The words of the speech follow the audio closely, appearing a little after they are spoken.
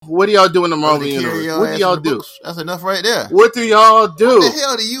What do y'all do in the Marvel universe? What do y'all do? That's enough right there. What do y'all do? What the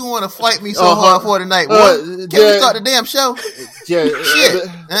hell do you want to fight me so hard for tonight? Can we start the damn show? Shit.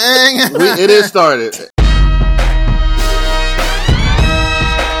 It is started.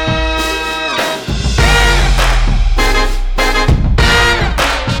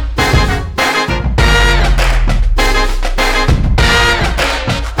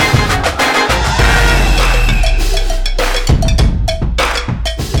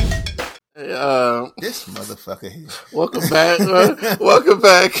 This motherfucker here. Welcome back. Welcome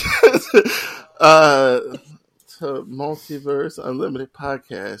back to Multiverse Unlimited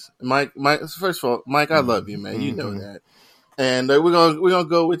Podcast. Mike. First of all, Mike, I love you, man. You know that, and we're gonna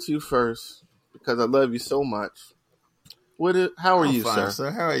go with you first because I love you so much. How are you, fine, sir?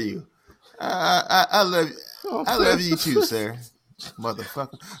 How are you? I love you. Oh, I love you too, sir.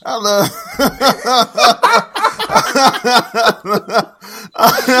 Motherfucker. I love.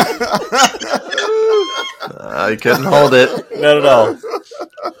 I couldn't hold it. Not at all.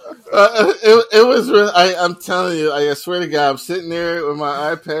 It was really, I'm telling you, I swear to God, I'm sitting there with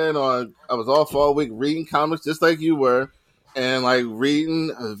my iPad on. I was off all week reading comics just like you were, and like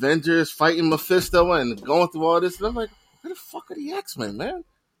reading Avengers, fighting Mephisto, and going through all this. And I'm like, where the fuck are the X-Men, man?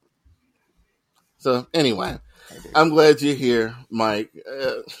 So anyway, I'm glad you're here, Mike.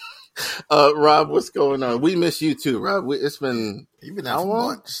 Rob, what's going on? We miss you too, Rob. You've been out for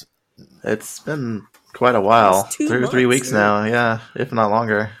months. It's been quite a while. 3 weeks now, yeah, if not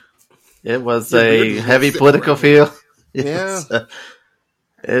longer. It was a heavy political feel. Yeah.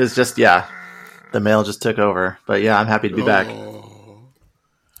 It was just, the mail just took over. But yeah, I'm happy to be back.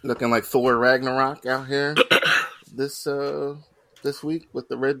 Looking like Thor Ragnarok out here this week with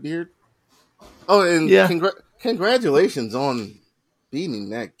the red beard. Oh, and congratulations on beating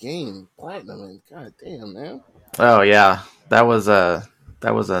that game platinum. And god damn, man. Oh yeah, that was a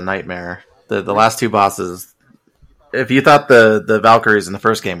nightmare. The last two bosses. If you thought the Valkyries in the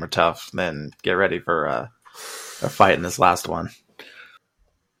first game were tough, then get ready for a fight in this last one.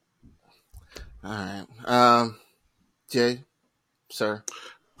 All right, Jay, sir,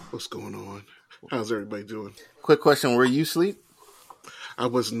 what's going on? How's everybody doing? Quick question: were you asleep? I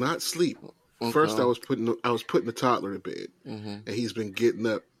was not asleep. Okay. First, I was putting the toddler to bed, and he's been getting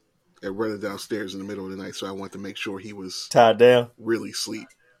up and running downstairs in the middle of the night. So I wanted to make sure he was tied down, really asleep.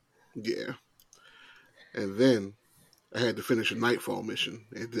 Yeah, and then I had to finish a Nightfall mission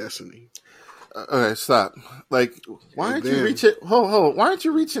in Destiny. Okay, stop. Like, why aren't you reaching? Hold. Why aren't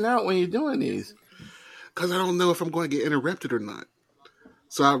you reaching out when you're doing these? Because I don't know if I'm going to get interrupted or not.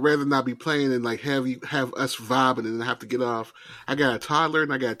 So I'd rather not be playing and like have us vibing and then have to get off. I got a toddler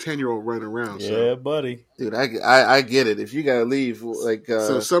and I got a 10-year-old running around. Yeah, buddy. Dude, I get it. If you gotta leave, like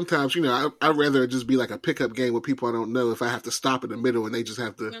so sometimes I'd rather just be like a pickup game with people I don't know. If I have to stop in the middle and they just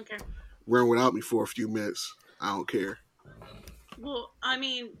have to run without me for a few minutes, I don't care. Well, I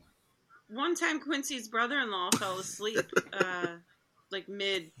mean, one time Quincy's brother-in-law fell asleep, like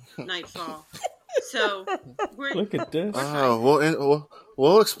mid-nightfall. So look at this. Oh,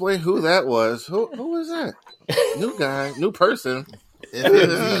 we'll explain who that was. Who was that? New guy, new person.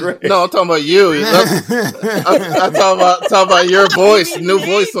 No, I'm talking about you. I'm talking about your voice, new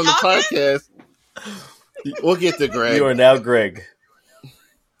voice on the podcast. We'll get to Greg. You are now Greg.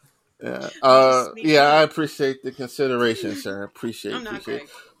 Yeah, I appreciate the consideration, sir. Appreciate it.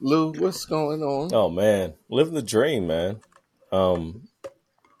 Lou, what's going on? Oh man, living the dream, man.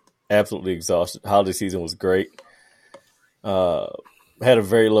 Absolutely exhausted. Holiday season was great. Had a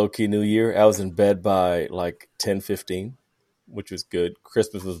very low-key New Year. I was in bed by like 10:15, which was good.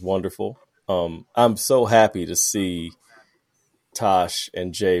 Christmas was wonderful. I'm so happy to see Tosh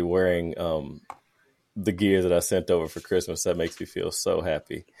and Jay wearing the gear that I sent over for Christmas. That makes me feel so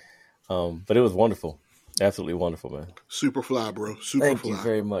happy. But it was wonderful. Absolutely wonderful, man. Super fly, bro. Thank you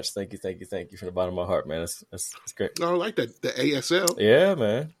very much. Thank you from the bottom of my heart, man. It's great. No, I like that. The ASL. Yeah,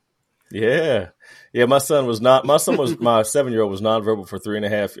 man. Yeah. My 7-year-old was nonverbal for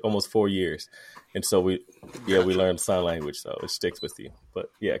 3.5, almost 4 years. And so we learned sign language, so it sticks with you.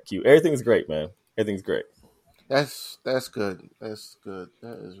 But yeah, cute. Everything's great, man. Everything's great. That's good. That's good.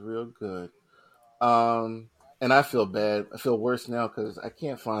 That is real good. And I feel bad. I feel worse now because I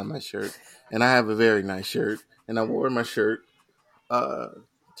can't find my shirt. And I have a very nice shirt. And I wore my shirt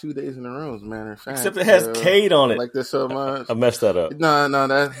 2 days in a row, as a matter of fact. Except it has Cade on it. I like this so much. I messed that up. No,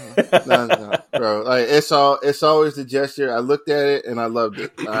 bro. Like it's always the gesture. I looked at it and I loved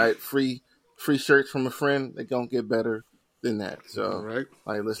it. All right, free shirts from a friend. They don't get better than that. So, all right,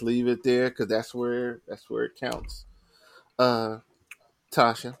 like let's leave it there because that's where it counts.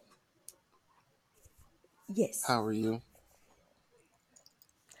 Yes. How are you?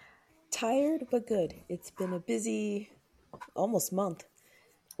 Tired, but good. It's been a busy almost month.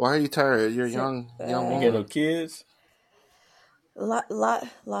 Why are you tired? You're So, young You got woman. no kids?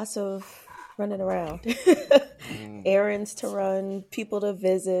 Lots of running around. Errands to run, people to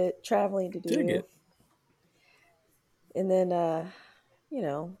visit, traveling to do. Dig it. And then,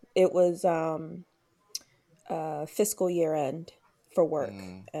 it was fiscal year end for work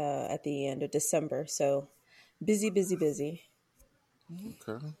at the end of December. So busy. Okay,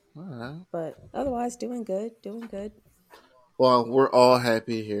 all right. But otherwise, doing good. Well, we're all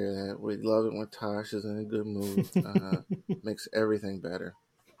happy here. That we love it when Tosh is in a good mood. Makes everything better.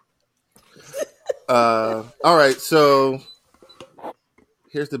 All right, so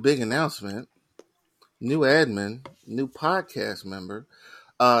here's the big announcement. New admin, new podcast member.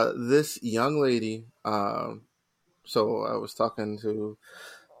 This young lady, so I was talking to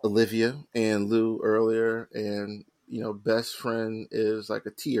Olivia and Lou earlier, and best friend is like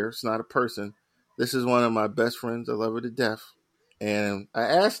a tier. It's not a person. This is one of my best friends. I love her to death. And I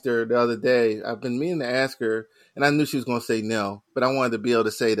asked her the other day, I've been meaning to ask her, and I knew she was going to say no, but I wanted to be able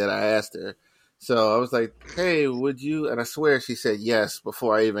to say that I asked her. So I was like, hey, would you? And I swear she said yes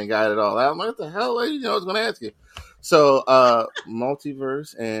before I even got it all out. I'm like, what the hell? I was going to ask you. So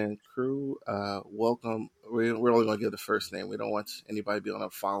Multiverse and crew, welcome. We're only going to give the first name. We don't want anybody to be on a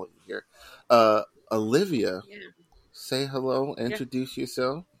follow here. Olivia, say hello, introduce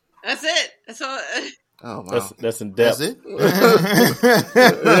yourself. That's it. That's all. Oh, wow. That's in depth. That's it.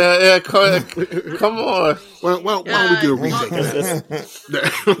 yeah, come on. Why don't we do a retake of that?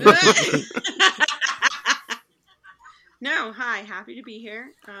 No, hi. Happy to be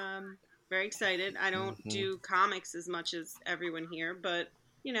here. Very excited. I don't do comics as much as everyone here, but,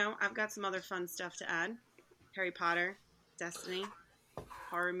 I've got some other fun stuff to add. Harry Potter, Destiny,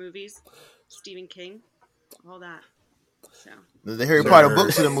 horror movies, Stephen King, all that. So The Harry Potter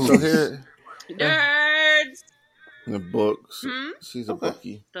books or the movies? So here, nerds. the books. She's a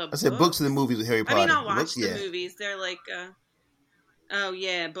bookie. I said books or the movies with Harry Potter. I mean, I'll watch books, the movies. They're like,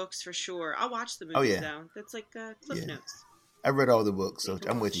 books for sure. I'll watch the movies though. That's like Cliff Notes. I read all the books, so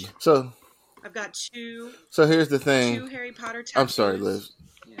I'm with you. So I've got two. So here's the thing. 2 Harry Potter tattoos. I'm sorry, Liz.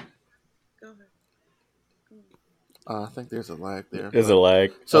 Yeah. Go ahead. I think there's a lag there. There's a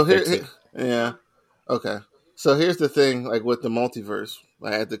lag. So yeah. Okay. So here's the thing, like with the multiverse.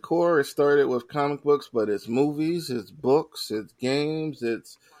 Like at the core, it started with comic books, but it's movies, it's books, it's games,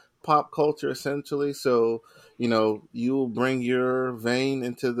 it's pop culture essentially. So, you will bring your vein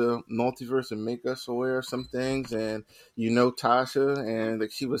into the multiverse and make us aware of some things. And Tasha, and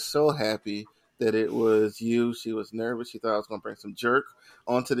like she was so happy that it was you. She was nervous. She thought I was going to bring some jerk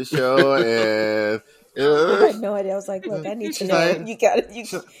onto the show, and I had no idea. I was like, look, I need to know. Like, You got it.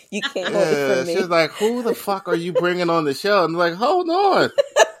 You can't hold it from me. She's like, who the fuck are you bringing on the show? And I'm like, hold on.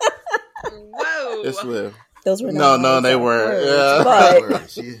 Whoa. It's Liv. Those were not No, they weren't. Yeah.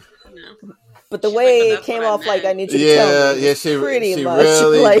 But the way it came off, like, I need you to tell me. Yeah, she pretty she much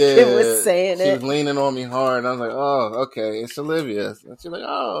really like did. it was saying she it. was leaning on me hard. And I was like, oh, okay, it's Olivia. And she's like,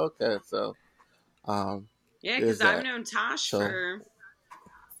 oh, okay. So, yeah, because I've known Tosh for.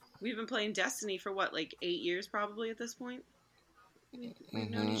 We've been playing Destiny for what, like 8 years probably at this point? We've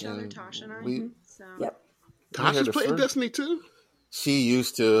known each other, Tosh and I. So. Yep. Tosh is playing Destiny too? She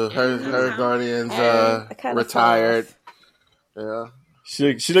used to. Her Guardians retired. Yeah.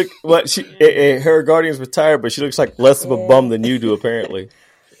 She looked her Guardians retired, but she looks like less of a bum than you do apparently.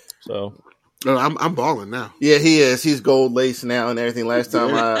 So. No, I'm balling now. Yeah, he is. He's gold lace now and everything. Last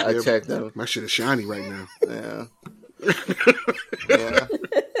time I checked him. My shit is shiny right now. Yeah. Yeah.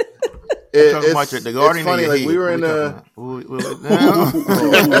 Talking about the Guardian. It's funny, like we were in a. He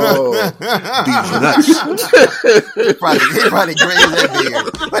probably grazed that beard.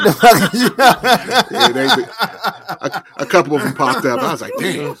 What the fuck is a couple of them popped up. I was like,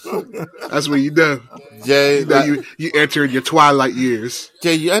 damn, that's what you do. Jay, you enter in your twilight years.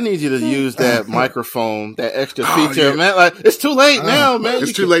 Jay, I need you to use that microphone, that extra feature, man. Like it's too late now, man.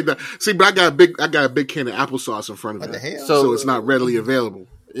 It's too late now. See, but I got a big can of applesauce in front of me. What the hell? So it's not readily available.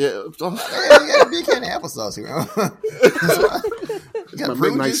 Yeah, you got a big can of applesauce here. You got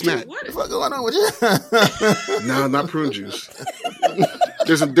prune midnight juice? snack. What the fuck going on with you? No, not prune juice.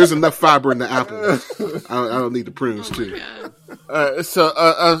 There's enough fiber in the apple. I don't need the prunes too. So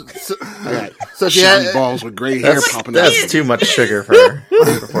she had balls with gray hair popping out. That's too much sugar for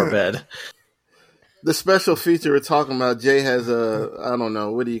before bed. The special feature we're talking about, Jay has I don't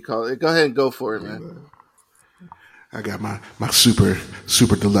know, what do you call it? Go ahead and go for it, man. I got my super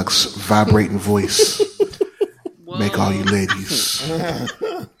deluxe vibrating voice. Whoa. Make all you ladies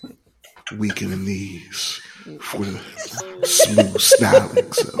weak in the knees for the smooth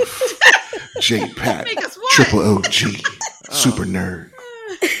stylings of J-Pat, Make us what? Triple OG, Super Nerd.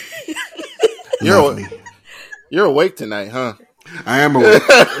 You're Love me. you're awake tonight, huh? I am awake.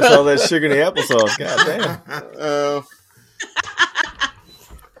 It's all that sugar in the applesauce. God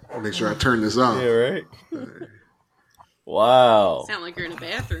damn. Make sure I turn this off. Yeah, right. Wow. Sound like you're in a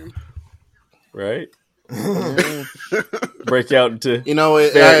bathroom. Right. Break out into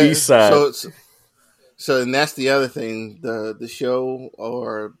Fair East Side. So and that's the other thing. The show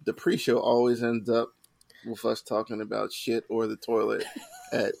or the pre-show always ends up with us talking about shit or the toilet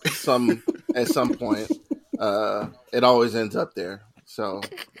at some point. It always ends up there. So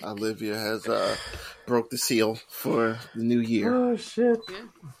Olivia has broke the seal for the new year. Oh shit. Yeah.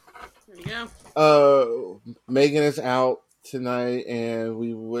 There you go. Megan is out tonight, and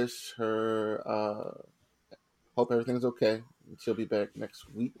we wish her. Hope everything's okay. She'll be back next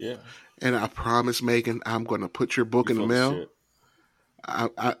week. Yeah. And I promise, Megan, I'm going to put your book in the Full of mail. shit.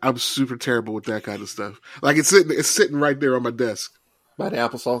 I'm super terrible with that kind of stuff. Like it's sitting right there on my desk By the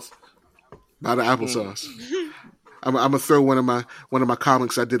applesauce. by the applesauce. I'm gonna throw one of my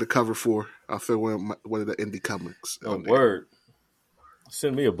comics I did a cover for. I'll throw one of the indie comics. Oh, on there. word.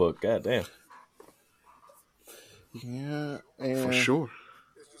 Send me a book. God damn. Yeah, and For sure.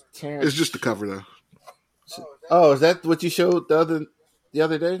 Terrence, It's just the cover though. Oh, is that what you showed the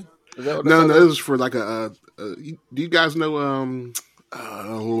other day? Is that what No, I no, saw? it was for like do you guys know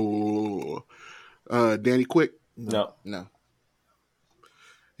Danny Quick? No. No.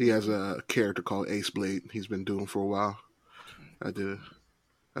 He has a character called Ace Blade. He's been doing for a while. I did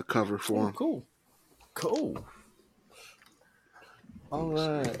a cover for him. Cool. Cool. All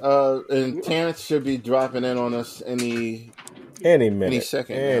right. And Terrence should be dropping in on us any Minute. Any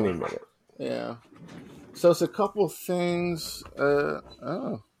second now. Any minute. Yeah. So it's a couple things.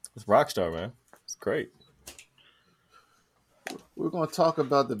 It's Rockstar, man. It's great. We're going to talk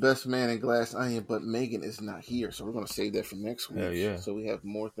about the best man in Glass Onion, but Megan is not here, so we're going to save that for next week. Hell yeah. So we have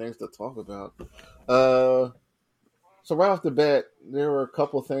more things to talk about. So right off the bat, there were a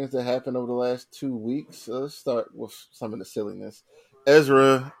couple things that happened over the last 2 weeks. So let's start with some of the silliness.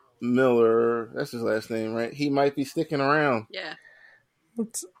 Ezra Miller, that's his last name, right? He might be sticking around. Yeah.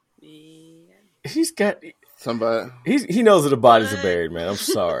 What's, Yeah. he's got. Somebody. He knows that the bodies are buried, man. I'm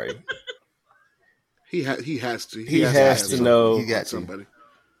sorry. He has to. He has to know He got somebody.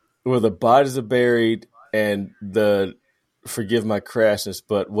 where the bodies are buried and the, forgive my crassness,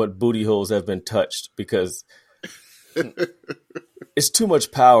 but what booty holes have been touched, because it's too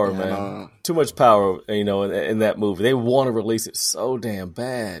much power, man. Too much power, in that movie. They want to release it so damn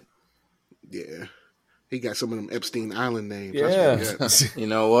bad. Yeah. He got some of them Epstein Island names. Yeah. That's what he got. You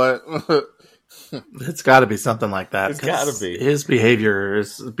know what? It's got to be something like that. It's gotta be. His behavior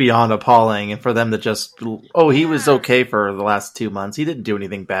is beyond appalling, and for them to just, he was okay for the last 2 months. He didn't do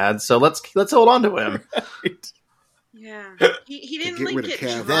anything bad, so let's hold on to him. Yeah. He didn't get like rid of get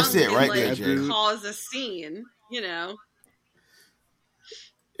Cav. drunk That's it and right like there, Jay. cause a scene, Yeah,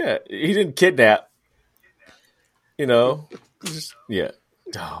 he didn't kidnap. Just, yeah.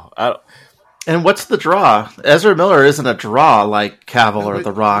 Oh, I don't. And what's the draw? Ezra Miller isn't a draw like Cavill or Nobody-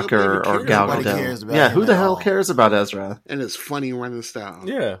 The Rock nobody or cares Gal Nobody Gadot. cares about Yeah, him who the at hell all. cares about Ezra? And it's funny running style.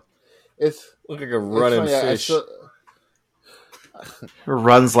 Yeah, It's look like a running funny, fish.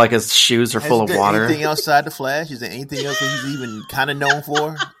 Runs like his shoes are Has full he of done water. anything outside the Flash? Is there anything else that he's even kind of known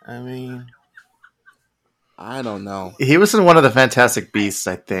for? I mean, I don't know. He was in one of the Fantastic Beasts,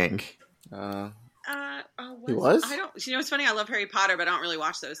 I think. He was? I don't. It's funny. I love Harry Potter, but I don't really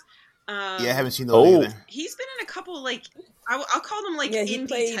watch those. yeah, I haven't seen those either. He's been in a couple I'll call them Yeah, he indie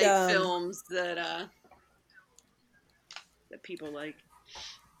played, type films that people like.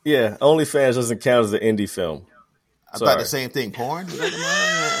 Yeah, OnlyFans doesn't count as an indie film. I Sorry. thought the same thing. Porn? Is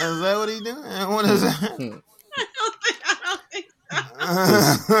that what he doing? What is that? I don't think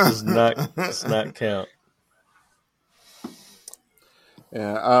Does not count.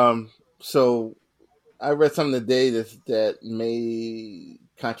 Yeah. So I read something today that may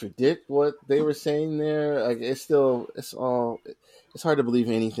contradict what they were saying there. Like it's hard to believe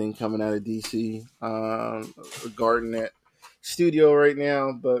anything coming out of DC regarding that studio right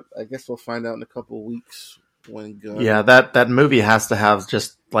now. But I guess we'll find out in a couple of weeks when Gunn. Yeah, that movie has to have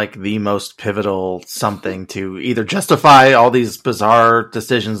just like the most pivotal something to either justify all these bizarre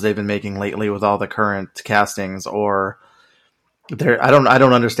decisions they've been making lately with all the current castings, or I don't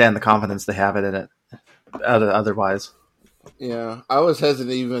understand the confidence they have it in it. Otherwise, Yeah, I was hesitant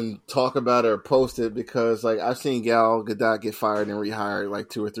to even talk about it or post it because, like, I've seen Gal Gadot get fired and rehired like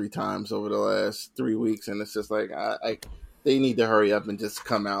 2 or 3 times over the last 3 weeks, and it's just like they need to hurry up and just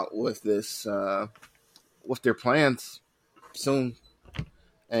come out with this with their plans soon.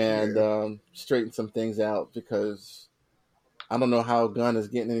 and straighten some things out because I don't know how Gunn is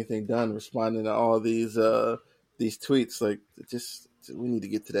getting anything done responding to all these tweets. Like, just we need to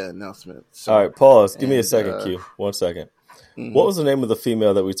get to that announcement. So, all right, pause. Give me a second, Q. 1 second. Mm-hmm. What was the name of the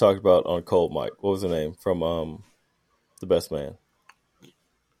female that we talked about on Cold Mike? What was the name from The Best Man?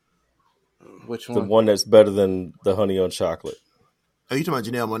 Which The one? one that's better than the honey on chocolate. Oh, you talking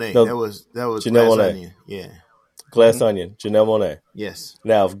about Janelle Monáe? No, that was Janelle Glass Monáe. Onion. Yeah. Glass Onion, Janelle Monáe. Yes.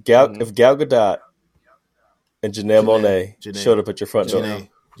 Now, if Gal Gadot and Janelle Monáe showed up at your front door.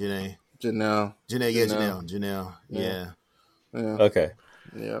 Janelle. Janelle. Janelle. Yeah. Okay.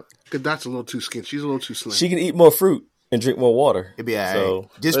 Yeah. Gadot's a little too skinny. She's a little too slim. She can eat more fruit and drink more water. It'd be all right. So,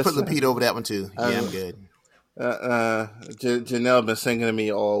 just put Lupita over that one, too. Yeah, I'm good. Janelle been singing to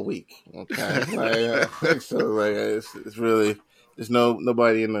me all week. Okay, it's really there's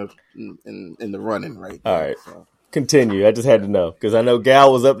nobody in the running right now. All right, so. Continue. I just had to know because I know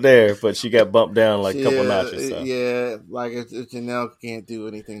Gal was up there, but she got bumped down like a couple notches. So. Yeah, like if Janelle can't do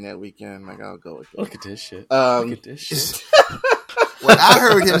anything that weekend, like I'll go with that. Look at this shit. What I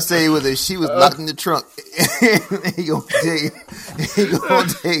heard him say was that she was locked in the trunk. He gonna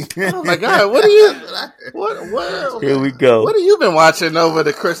take. Oh my God! What? Here we go. What have you been watching over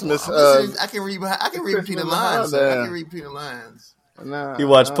the Christmas? I can read between the lines. I can read between the lines. He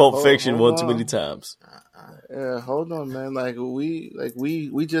watched Pulp Fiction one too many times. Yeah, hold on, man. Like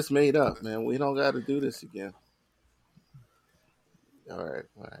we just made up, man. We don't got to do this again. All right.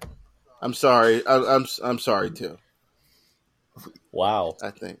 I'm sorry. I'm sorry too. Wow.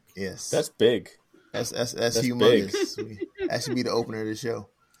 I think yes, that's big. That's humongous. Big. That should be the opener of the show.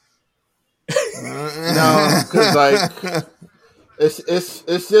 No, because like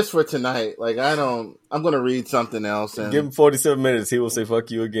it's just for tonight. Like I'm gonna read something else and give him 47 minutes. He will say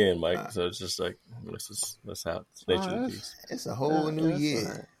 "fuck you" again, Mike. So it's just like that's how it's nature of the beast. It's a whole new year.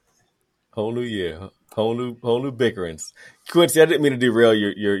 Right. Whole new year. Whole new bickerings. Quincy, I didn't mean to derail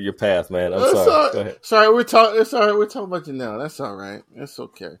your path, man. I'm sorry. Go ahead. Sorry, we're talking about you now. That's all right. That's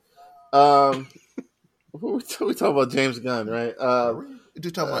okay. We talking about James Gunn, right? We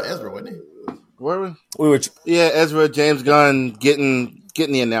just talking about Ezra, wasn't it? Were we? Yeah, Ezra, James Gunn getting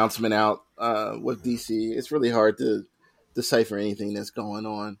the announcement out with DC. It's really hard to decipher anything that's going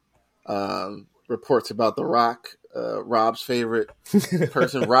on. Reports about The Rock, Rob's favorite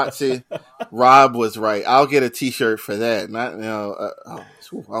person, Rotzi. Rob was right. I'll get a T-shirt for that. Not I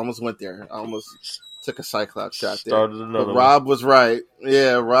almost went there. I almost took a Cyclops shot there. But Rob was right.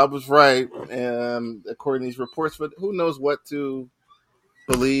 Yeah, Rob was right. And according to these reports, but who knows what to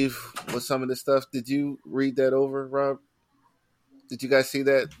believe with some of this stuff. Did you read that over, Rob? Did you guys see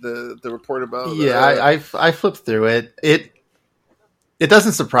that the report about? Yeah, I flipped through it. It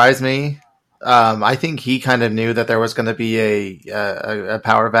doesn't surprise me. I think he kind of knew that there was going to be a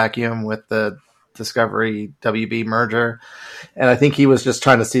power vacuum with the Discovery WB merger, and I think he was just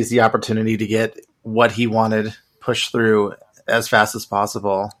trying to seize the opportunity to get what he wanted pushed through as fast as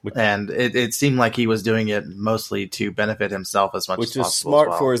possible. And it seemed like he was doing it mostly to benefit himself as much as possible. Which is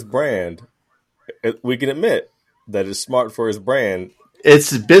smart for his brand. We can admit that it's smart for his brand.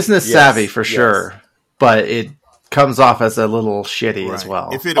 It's business savvy for sure, but it comes off as a little shitty as well.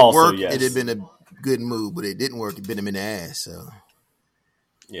 If it had worked, it'd have been a good move, but it didn't work. It bit him in the ass. So,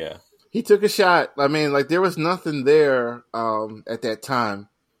 yeah, he took a shot. I mean, like there was nothing there at that time,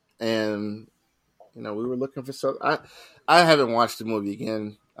 and we were looking for something. I haven't watched the movie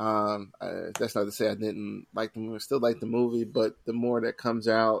again. That's not to say I didn't like the movie. I still like the movie, but the more that comes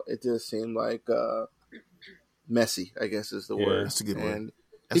out, it just seemed like messy, I guess is the word. That's a good word. And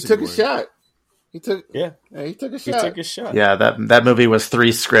he took a shot. He took a shot. He took a shot. Yeah, that movie was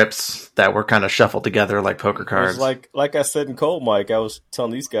 3 scripts that were kind of shuffled together like poker cards. It was like I said in Cold Mike, I was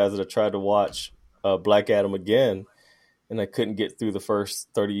telling these guys that I tried to watch Black Adam again, and I couldn't get through the first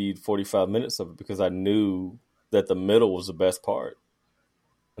 30, 45 minutes of it because I knew that the middle was the best part.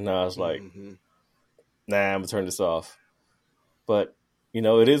 And I was like, nah, I'm going to turn this off. But,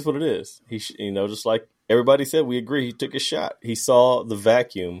 it is what it is. He, just like everybody said, we agree, he took a shot. He saw the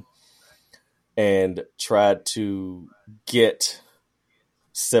vacuum and tried to get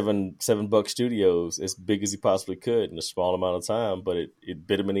seven buck studios as big as he possibly could in a small amount of time, but it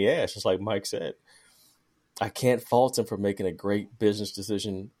bit him in the ass, just like Mike said. I can't fault him for making a great business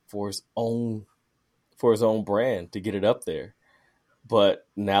decision for his own brand to get it up there. But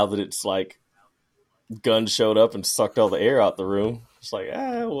now that it's like Gunn showed up and sucked all the air out the room, it's like,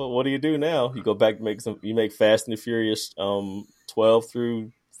 well, what do you do now? You go back to make Fast and the Furious 12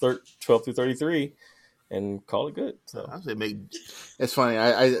 through 33 and call it good. So it's funny.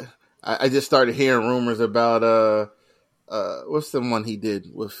 I just started hearing rumors about what's the one he did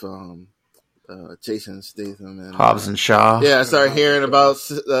with Jason Statham and Hobbs and Shaw. Yeah, I started hearing about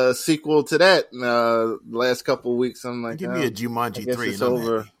a sequel to that last couple of weeks. I'm like, give me a Jumanji 3. It's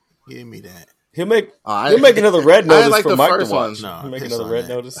over. Give me that. He'll make another Red Notice like for the Mike first to watch. one. No, he'll make another Red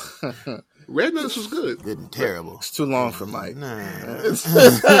Notice. Red Notice was good. Good and terrible. It's too long for Mike. Nah. It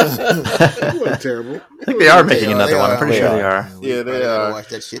wasn't terrible. I think they are making another one. I'm pretty sure they are. Yeah, they are. Watch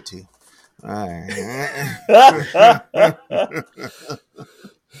that shit too. All right.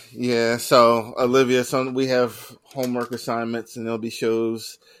 Yeah, so Olivia, we have homework assignments and there'll be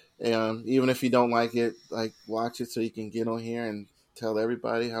shows. Even if you don't like it, like watch it so you can get on here and tell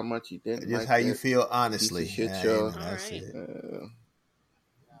everybody how much you didn't. Just like how that you feel, honestly. shit show. That's it.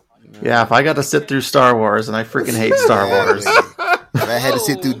 Yeah, if I got to sit through Star Wars, and I freaking hate Star Wars. If I had to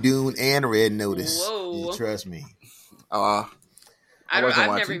sit through Dune and Red Notice, Whoa. you trust me. I've wasn't never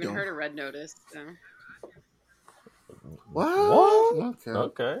watching even Dune. heard of Red Notice. So. What?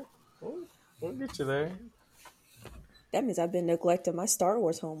 Okay. We'll get you there. That means I've been neglecting my Star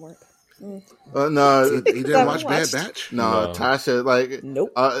Wars homework. No, You didn't watch Bad watched. Batch? no, No. Tasha, like, Nope.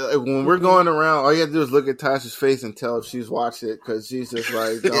 when we're going around, all you have to do is look at Tasha's face and tell if she's watched it, because she's just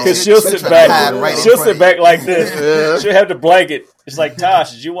like, don't. Because she'll sit She'll back. hide right in She'll front sit of back like this. Yeah. She'll have the blanket. It's like,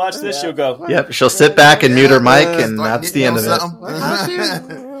 Tosh, did you watch this? She'll go. Yep, she'll sit back and mute her mic, and Start that's the end of it.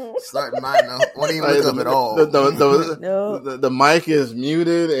 it. Starting mine, no. Won't even look up at all. No. The mic is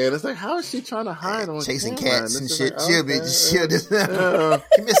muted, and it's like, how is she trying to hide on Chasing camera? cats and it's shit. like, She'll just come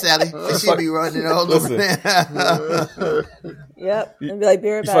here, Sally. And she'll be running all over there. Yep. And be like, be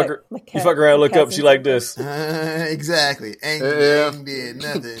right You fuck, back. her, My you cat- fuck around, my look up, cat's she in- like this. Exactly. Ain't did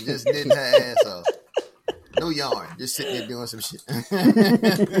nothing. Just knitting her ass off. No yarn. Just sitting there doing some shit.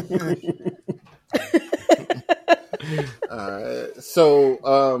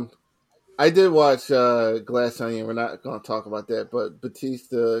 So, I did watch Glass Onion. We're not going to talk about that, but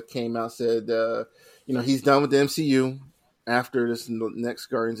Batista came out, said, he's done with the MCU after this next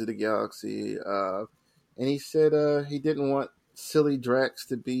Guardians of the Galaxy. And he said he didn't want silly Drax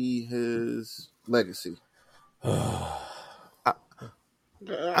to be his legacy. I'm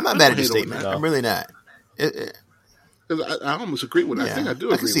not mad at the hate on statement. that. I'm really not. 'Cause I almost agree with it. Yeah, I think I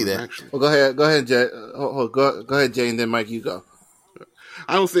do I agree can see with it, that. actually. Well, go ahead, Jay. Go ahead, Jay, and then Mike, you go.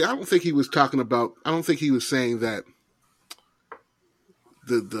 I don't think he was talking about. I don't think he was saying that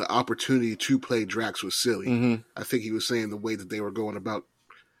the opportunity to play Drax was silly. Mm-hmm. I think he was saying the way that they were going about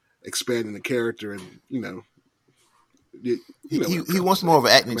expanding the character, and He wants more of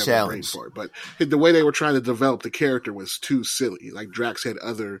an acting challenge. for it. But the way they were trying to develop the character was too silly. Like Drax had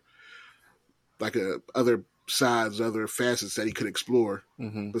other sides, other facets that he could explore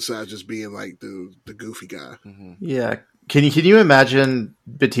besides just being like the goofy guy. Yeah. Can you imagine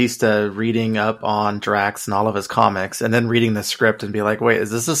Batista reading up on Drax and all of his comics, and then reading the script and be like, "Wait, is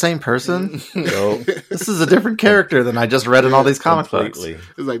this the same person? No, This is a different character than I just read in all these comic books." completely.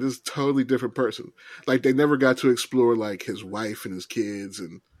 It's like this totally different person. Like they never got to explore like his wife and his kids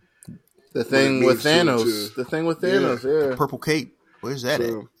and The thing What with it means Thanos. to- The thing with Thanos, yeah. Purple cape. Where's that at?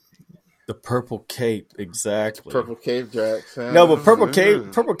 so, The purple cape, exactly. Purple Cave Drax. No, but Purple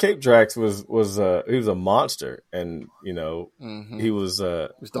Cape Drax was he was a monster, and he was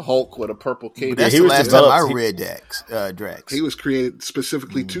It's the Hulk with a purple cape. That's he the was last time I developed- read Drax. he was created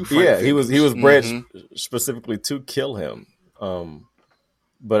specifically to fight. yeah, he was Thanos. bred specifically to kill him.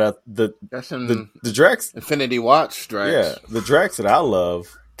 But That's in the Drax, Infinity Watch Drax. yeah, the Drax that I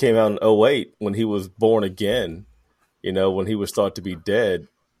love came out in 2008 when he was born again. When he was thought to be dead.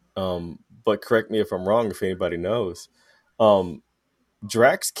 But correct me if I'm wrong, if anybody knows.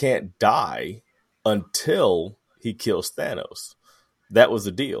 Drax can't die until he kills Thanos. That was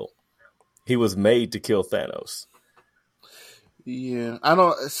the deal. He was made to kill Thanos. Yeah, I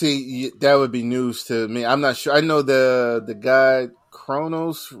don't see that would be news to me. I'm not sure. I know the guy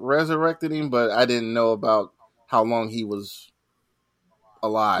Kronos resurrected him, but I didn't know about how long he was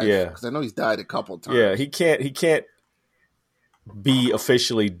alive. Yeah. because I know he's died a couple times. Yeah, he can't be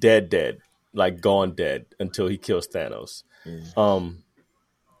officially dead, like gone dead until he kills Thanos.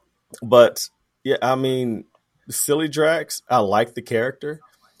 But yeah, I mean, Silly Drax, I like the character.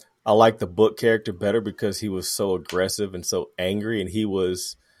 I like the book character better because he was so aggressive and so angry, and he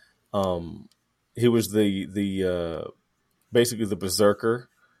was the basically the berserker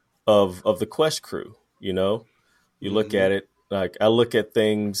of the Quest crew. You look at it like I look at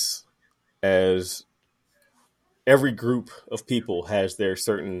things as every group of people has their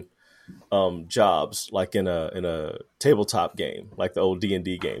certain jobs, like in a tabletop game, like the old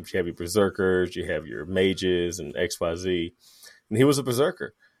D&D games. You have your berserkers, you have your mages, and XYZ. And he was a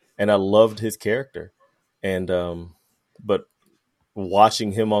berserker, and I loved his character. And but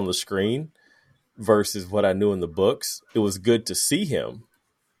watching him on the screen versus what I knew in the books, it was good to see him.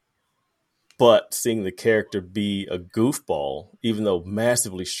 But seeing the character be a goofball, even though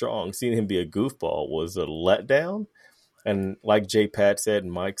massively strong, seeing him be a goofball was a letdown. And like J. Pat said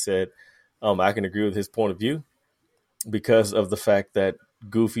and Mike said, I can agree with his point of view because of the fact that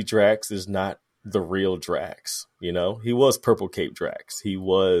Goofy Drax is not the real Drax. You know, he was Purple Cape Drax. He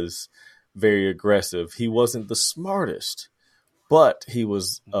was very aggressive. He wasn't the smartest, but he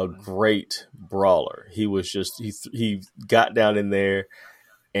was a great brawler. He was just, he got down in there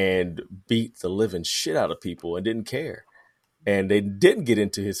and beat the living shit out of people and didn't care. And they didn't get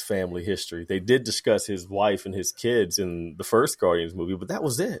into his family history. They did discuss his wife and his kids in the first Guardians movie, but that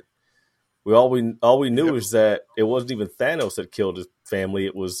was it. All we knew is that it wasn't even Thanos that killed his family.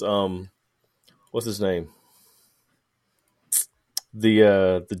 It was what's his name?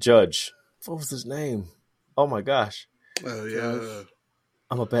 The judge. What was his name? Oh my gosh. Oh yeah.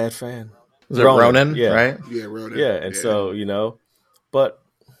 I'm a bad fan. Was it Ronan? Yeah. Right? Yeah, Ronan. Yeah, and so, you know, but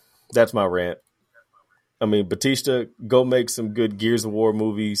that's my rant. I mean, Batista, go make some good Gears of War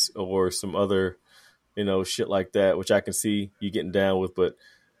movies or some other, you know, shit like that, which I can see you getting down with. But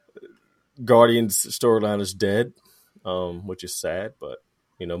Guardians storyline is dead, which is sad. But,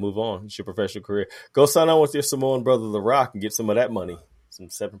 you know, move on. It's your professional career. Go sign on with your Samoan brother, The Rock, and get some of that money, some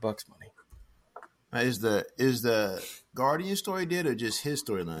 $7 money. Is the Guardian story dead or just his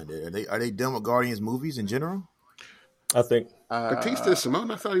storyline dead? Are they done with Guardians movies in general? I think Batista is Simone.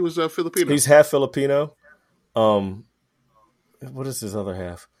 I thought he was Filipino. he's half Filipino. What is his other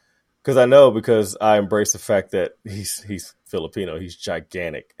half? Because I embrace the fact that he's Filipino. He's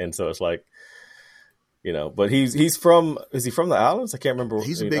gigantic, and so it's like, you know. But is he from the islands? I can't remember.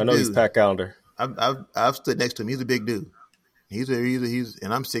 He's a big I know dude. he's Pat Calendar. I've stood next to him. He's a big dude. He's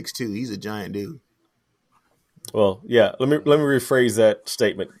and I'm 6'2". He's a giant dude. Well, yeah. Let me rephrase that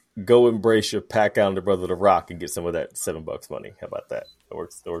statement. Go embrace your Pat Calendar brother, The Rock, and get some of that $7 money. How about that? That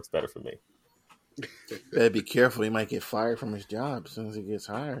works better for me. Better be careful. He might get fired from his job as soon as he gets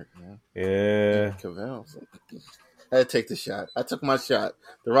hired. Man. Yeah. Cavell. I had to take the shot. I took my shot.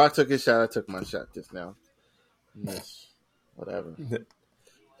 The Rock took his shot. I took my shot just now. Yes. Whatever.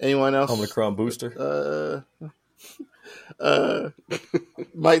 Anyone else? Omicron booster.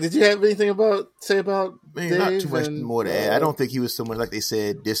 Mike, did you have anything say about Dave? Not too much more to add. I don't think he was someone, like they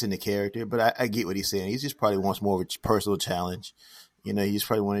said, dissing the character, but I get what he's saying. He just probably wants more of a personal challenge. You know, he just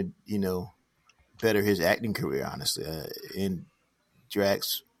probably wanted, you know, better his acting career, honestly. And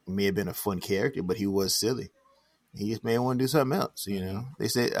Drax may have been a fun character, but he was silly. He just may want to do something else, you know. They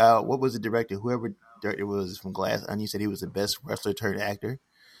said, what was the director? Whoever director was from Glass Onion said he was the best wrestler turned actor.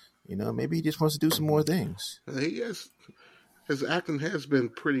 You know, maybe he just wants to do some more things. His acting has been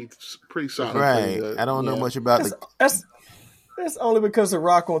pretty solid. Right. I don't know much about That's only because The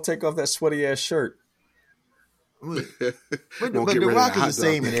Rock won't take off that sweaty ass shirt. But The Rock is the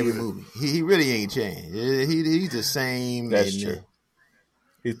same in every movie. He really ain't changed. He's the same. That's true.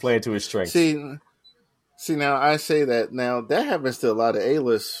 He's playing to his strengths. See, now I say that now that happens to a lot of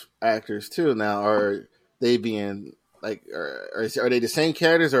A-list actors too. Now, are they being like, are they the same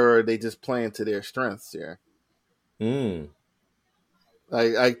characters, or are they just playing to their strengths here?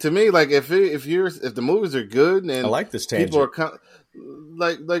 Like to me, like if the movies are good and I like this tangent. People are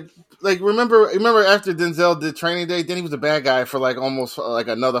like remember after Denzel did Training Day, then he was a bad guy for like almost like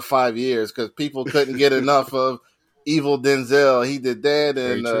another 5 years because people couldn't get enough of evil Denzel. He did that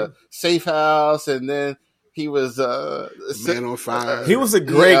and Safe House, and then he was Man on Fire. He was a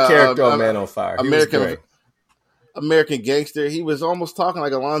great character on Man on Fire. American Gangster. He was almost talking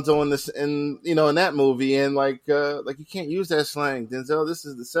like Alonzo in that movie, and like you can't use that slang, Denzel. This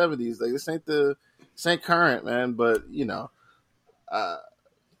is the 70s. Like this ain't current, man. But you know,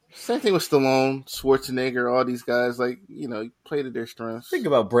 same thing with Stallone, Schwarzenegger, all these guys. Like you know, play to their strengths. Think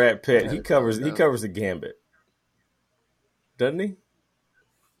about Brad Pitt. He covers the gambit, doesn't he?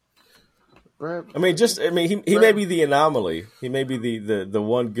 Brad, he may be the anomaly. He may be the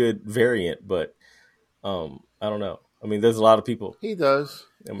one good variant, but I don't know. I mean, there's a lot of people. He does.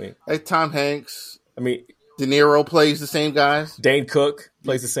 I mean, like Tom Hanks. I mean, De Niro plays the same guys. Dane Cook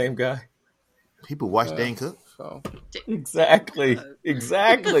plays the same guy. People watch Dane Cook. So. Exactly.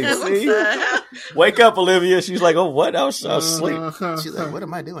 See, wake up, Olivia. She's like, "Oh, what? I was asleep." She's like, "What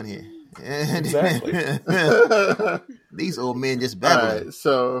am I doing here?" Exactly. These old men just babbling. Right,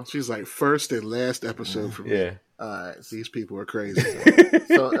 so she's like first and last episode for me. Yeah. All right. These people are crazy.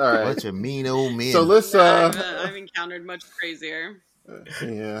 So all right. Bunch of mean old men. So let's. I've encountered much crazier.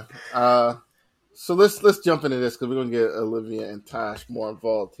 Yeah. So let's jump into this because we're gonna get Olivia and Tosh more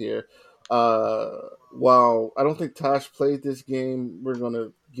involved here. While I don't think Tosh played this game, we're gonna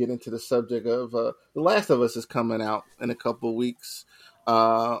get into the subject of The Last of Us is coming out in a couple of weeks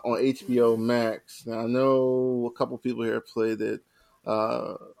on HBO Max. Now I know a couple people here played it.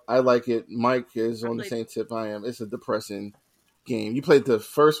 I like it. Mike is on the same tip I am. It's a depressing game. You played the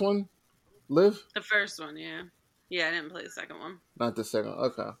first one, Liv? The first one, yeah. Yeah, I didn't play the second one. Not the second.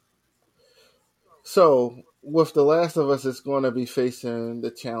 Okay. So, with The Last of Us, it's going to be facing the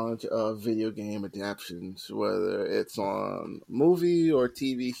challenge of video game adaptations, whether it's on movie or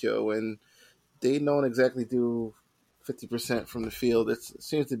TV show, and they don't exactly do 50% from the field. It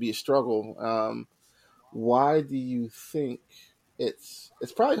seems to be a struggle. Why do you think it's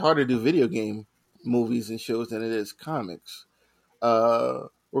probably harder to do video game movies and shows than it is comics? We're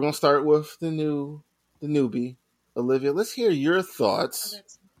going to start with the newbie, Olivia. Let's hear your thoughts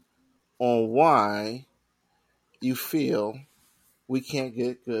on why you feel we can't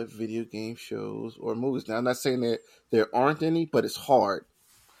get good video game shows or movies. Now, I'm not saying that there aren't any, but it's hard.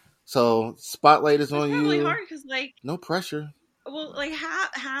 So, spotlight is on you. It's probably hard because, like, no pressure. Well, like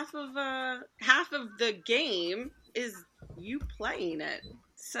half of the game is you playing it.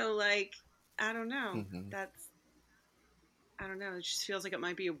 So, like, I don't know. Mm-hmm. I don't know. It just feels like it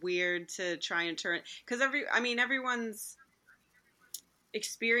might be weird to try and turn, because everyone's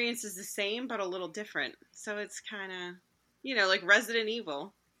experience is the same but a little different. So it's kind of, like Resident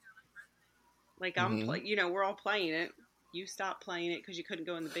Evil. Like I'm we're all playing it. You stopped playing it because you couldn't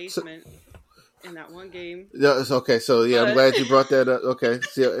go in the basement in that one game. Yeah, it's okay. So I'm glad you brought that up. Okay,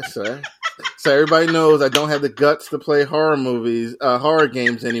 so everybody knows I don't have the guts to play horror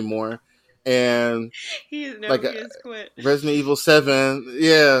games anymore. And he has quit. Resident Evil 7,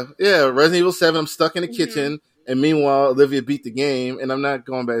 Resident Evil 7. I'm stuck in the kitchen. And meanwhile, Olivia beat the game, and I'm not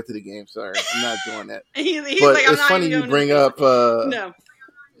going back to the game. Sorry, I'm not doing that. He's but like, it's funny you bring up. No.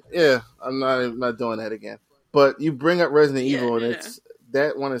 Yeah, I'm not doing that again. But you bring up Resident Evil, and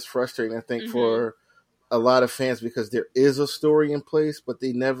that one is frustrating. I think for a lot of fans because there is a story in place, but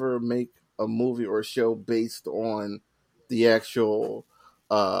they never make a movie or a show based on the actual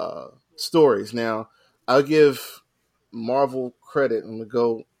stories. Now, I'll give Marvel credit. I'm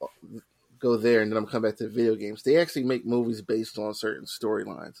gonna go there, and then I'm coming back to the video games. They actually make movies based on certain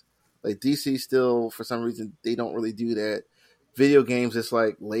storylines. Like DC still, for some reason, they don't really do that. Video games, it's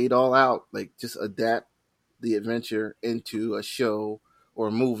like laid all out. Like just adapt the adventure into a show or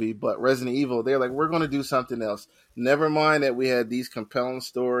a movie. But Resident Evil, they're like, we're going to do something else. Never mind that we had these compelling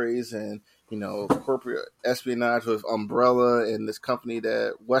stories and, corporate espionage with Umbrella and this company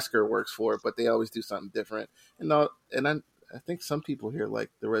that Wesker works for, but they always do something different. And I think some people here like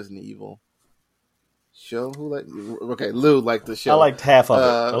the Resident Evil show. Lou liked the show. I liked half of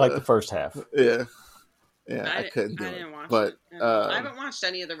it. I liked the first half. Yeah, I couldn't do it. I didn't watch it. I haven't watched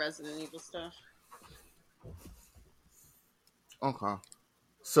any of the Resident Evil stuff. Okay,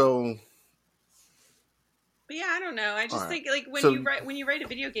 so. But yeah, I don't know. I just think like when you write a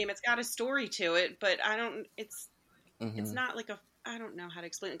video game, it's got a story to it, but it's not like I don't know how to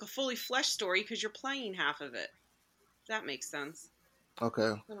explain it, like a fully fleshed story because you're playing half of it. If that makes sense.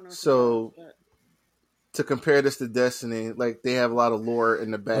 Okay, so to compare this to Destiny, like they have a lot of lore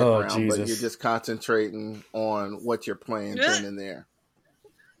in the background, but you're just concentrating on what you're playing then and there.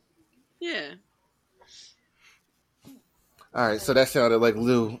 Yeah. All right, so that sounded like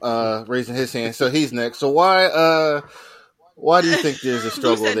Lou raising his hand. So he's next. So why do you think there's a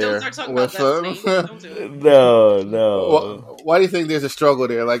struggle there? No. Why do you think there's a struggle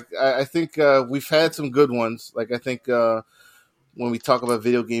there? Like I think we've had some good ones. Like I think when we talk about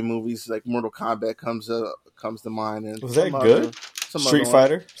video game movies, like Mortal Kombat comes to mind. And was that good? Street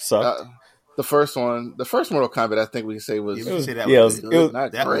Fighter sucked. The first Mortal Kombat, I think we can say was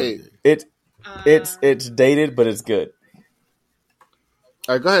not great. It's dated, but it's good.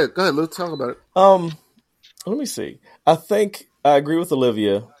 All right, go ahead, Lou, talk about it. Let me see. I think I agree with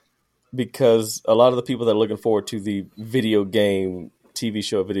Olivia because a lot of the people that are looking forward to the video game TV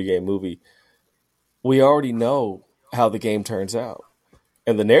show, video game movie, we already know how the game turns out.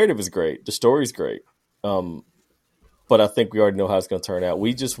 And the narrative is great. The story's great. But I think we already know how it's going to turn out.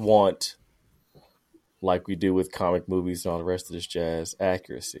 We just want, like we do with comic movies and all the rest of this jazz,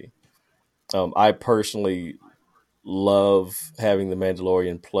 accuracy. I personally love having the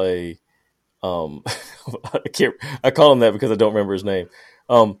Mandalorian play. I call him that because I don't remember his name.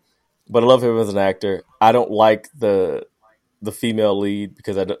 But I love him as an actor. I don't like the female lead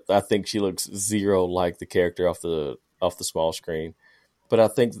because I think she looks zero like the character off the small screen. But I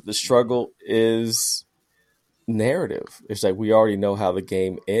think that the struggle is narrative. It's like we already know how the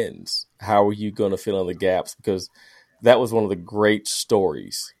game ends. How are you going to fill in the gaps? Because that was one of the great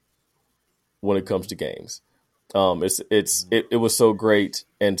stories when it comes to games. It was so great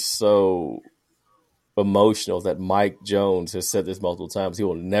and so emotional that Mike Jones has said this multiple times. He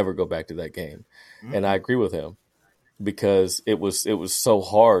will never go back to that game, and I agree with him because it was so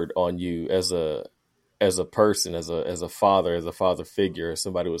hard on you as a person, as a father figure, as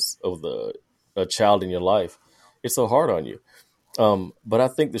somebody was a child in your life. It's so hard on you. But I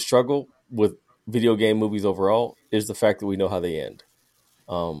think the struggle with video game movies overall is the fact that we know how they end.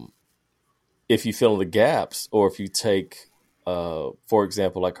 If you fill in the gaps, or if you take, for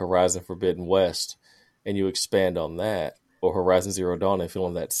example, like Horizon Forbidden West, and you expand on that, or Horizon Zero Dawn, and fill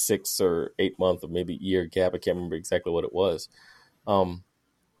in that 6 or 8 month or maybe year gap, I can't remember exactly what it was.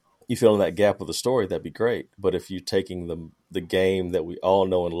 You fill in that gap with a story, that'd be great. But if you're taking the game that we all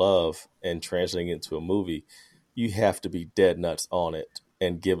know and love and translating it into a movie, you have to be dead nuts on it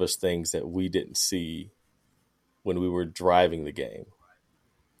and give us things that we didn't see when we were driving the game.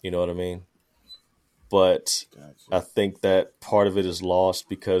 You know what I mean? But Gotcha. I think that part of it is lost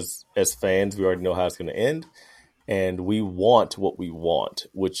because as fans, we already know how it's going to end. And we want what we want,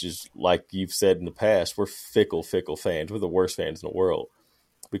 which is, like you've said in the past, we're fickle fans. We're the worst fans in the world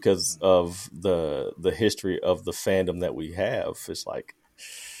because of the history of the fandom that we have. It's like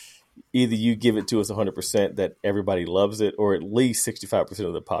either you give it to us 100% that everybody loves it, or at least 65%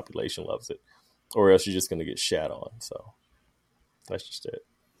 of the population loves it, or else you're just going to get shat on. So that's just it.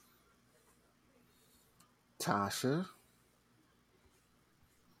 Tasha,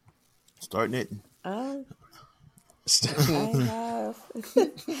 Start knitting. I have.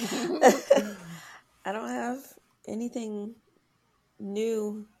 I don't have anything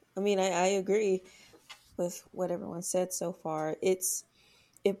new. I mean, I agree with what everyone said so far.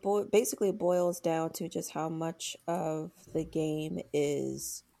 Basically boils down to just how much of the game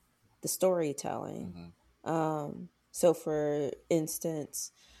is the storytelling. So, for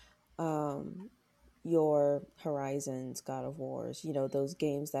instance, your Horizons, God of Wars, those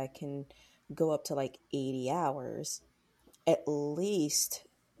games that can go up to like 80 hours, at least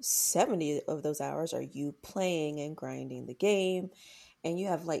 70 of those hours are you playing and grinding the game, and you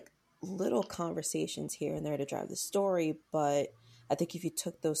have like little conversations here and there to drive the story. But I think if you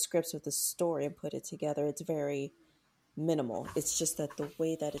took those scripts with the story and put it together, it's very minimal. It's just that the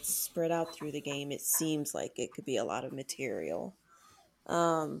way that it's spread out through the game, it seems like it could be a lot of material.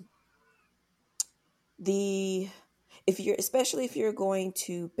 Especially if you're going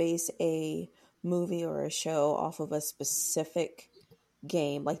to base a movie or a show off of a specific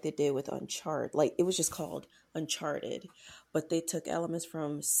game, like they did with Uncharted, like it was just called Uncharted, but they took elements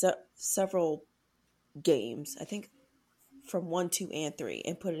from several games, I think from 1, 2, and 3,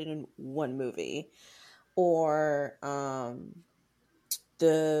 and put it in one movie. Or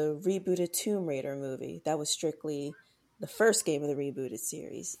the rebooted Tomb Raider movie, that was strictly the first game of the rebooted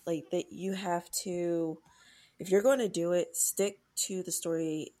series. Like that, you have to, if you're going to do it, stick to the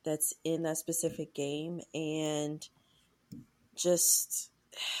story that's in that specific game, and just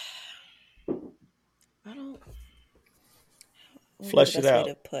Flesh it out.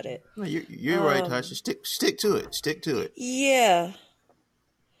 Way to put it. No, you're right, Tasha. Stick to it. Stick to it. Yeah.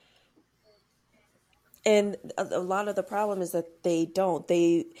 And a lot of the problem is that they don't.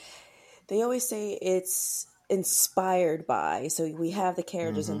 They always say it's inspired by. So we have the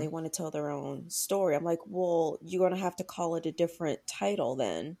characters and they want to tell their own story. I'm like, well, you're going to have to call it a different title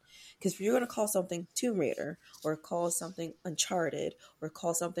then. Because if you're going to call something Tomb Raider, or call something Uncharted, or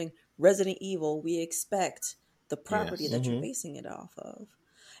call something Resident Evil, we expect the property that you're basing it off of.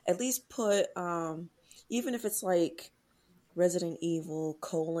 At least put, even if it's like Resident Evil,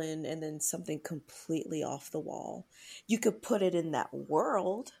 and then something completely off the wall. You could put it in that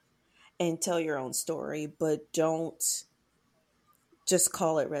world and tell your own story, but don't just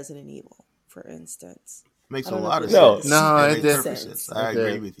call it Resident Evil, for instance. Makes a lot of sense. No, it makes did. perfect sense. I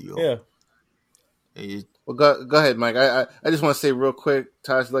agree with you. Yeah. Well, go ahead, Mike. I just want to say real quick,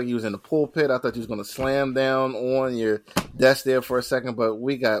 Tosh, like you was in the pulpit. I thought you was going to slam down on your desk there for a second, but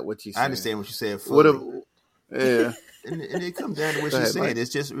we got what you said. I understand what you said fully. Yeah. And it comes down to what you said.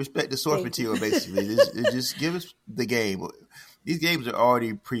 It's just respect the source material, basically. It's just give us the game. These games are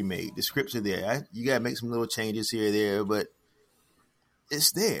already pre-made. The scripts are there. You got to make some little changes here or there, but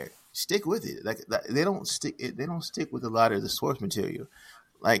it's there. Stick with it. Like they don't stick with a lot of the source material.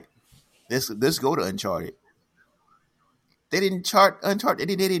 Like let's go to Uncharted. They didn't Uncharted.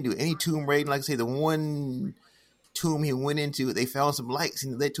 They didn't do any tomb raiding. Like I say, the one tomb he went into, they found some lights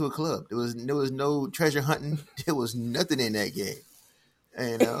and led to a club. There was no treasure hunting. There was nothing in that game.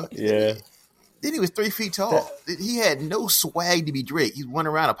 You know? Yeah. Then he was 3 feet tall. He had no swag to be Drake. He's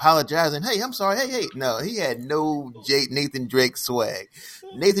running around apologizing. Hey, I'm sorry. Hey. No, he had no Nathan Drake swag.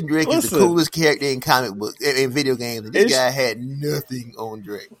 Nathan Drake is the coolest character in comic book in video games. And this guy had nothing on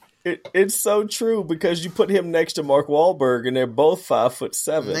Drake. It's so true because you put him next to Mark Wahlberg and they're both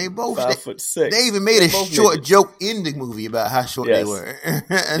 5'7". They both 5'6". They even made a short joke in the movie about how short they were.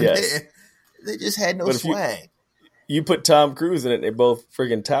 And they just had no swag. You put Tom Cruise in it, they both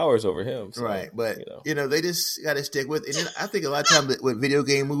friggin' towers over him. So, right, but they just got to stick with it. And then I think a lot of times with video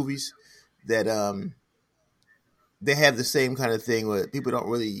game movies that they have the same kind of thing where people don't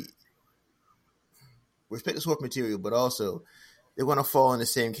really respect the source material, but also they're going to fall in the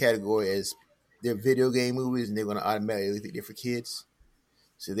same category as their video game movies, and they're going to automatically think they're for kids.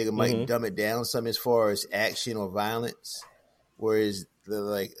 So they might dumb it down some as far as action or violence, whereas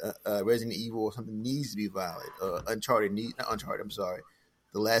Resident Evil or something needs to be violent. The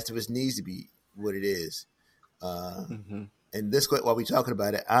Last of Us needs to be what it is. And this, while we're talking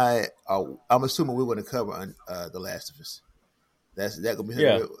about it, I'm assuming we're going to cover The Last of Us. That's going to be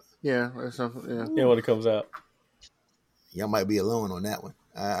that's something. Yeah, when it comes out. Y'all might be alone on that one.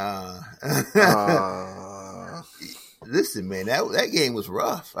 Listen, man, that game was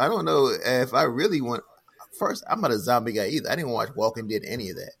rough. I don't know if I really want. First, I'm not a zombie guy either. I didn't watch Walking Dead, any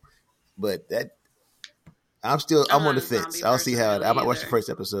of that. But I'm on the fence. I'll see how. I might watch the first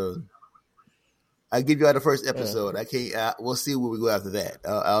episode. I'll give you out the first episode. I can't. We'll see where we go after that.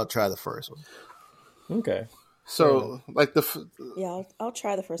 I'll try the first one. Okay. So I'll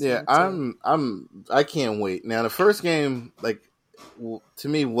try the first one. Yeah, I can't wait. Now the first game, to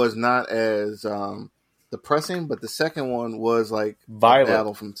me, was not as depressing, but the second one was violent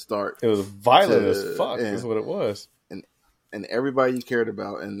battle from the start. It was violent as fuck. Is what it was. And everybody you cared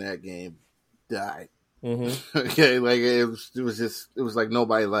about in that game died. Mm-hmm. Okay, it was like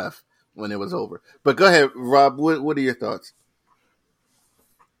nobody left when it was over. But go ahead, Rob. What are your thoughts?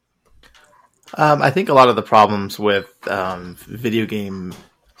 I think a lot of the problems with video games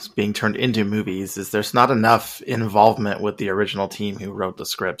being turned into movies is there's not enough involvement with the original team who wrote the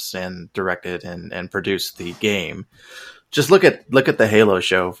scripts and directed and produced the game. Just look at the Halo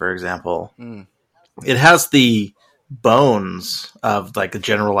show, for example. It has the bones of the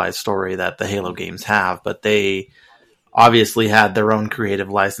generalized story that the Halo games have, but they obviously had their own creative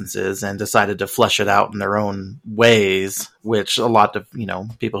licenses and decided to flesh it out in their own ways, which a lot of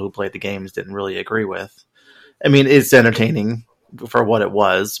people who played the games didn't really agree with. I mean, it's entertaining for what it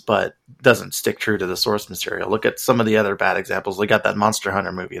was, but doesn't stick true to the source material. Look at some of the other bad examples. We got that Monster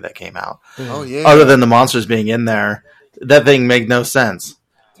Hunter movie that came out. Oh yeah. Other than the monsters being in there, that thing made no sense.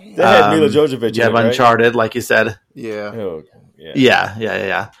 They had Mila Jovovich. You have Uncharted, like you said. Yeah. Oh,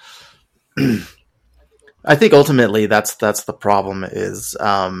 Yeah. I think ultimately that's the problem is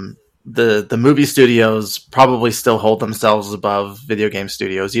the movie studios probably still hold themselves above video game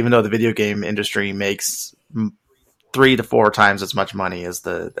studios, even though the video game industry makes 3 to 4 times as much money as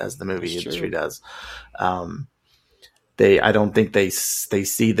the movie industry does. I don't think they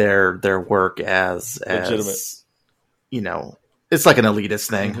see their work as legitimate. It's like an elitist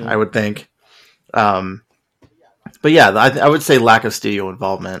thing, I would think. But yeah, I would say lack of studio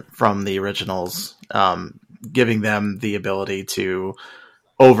involvement from the originals, giving them the ability to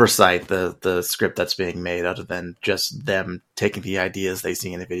oversight the script that's being made, other than just them taking the ideas they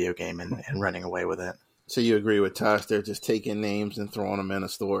see in a video game and running away with it. So you agree with Tosh? They're just taking names and throwing them in a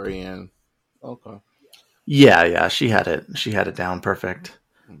story, and okay. Yeah, she had it down perfect.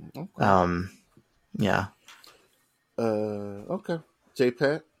 Okay. Yeah. Okay.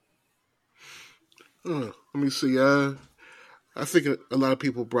 J-Pat? Let me see. I think a lot of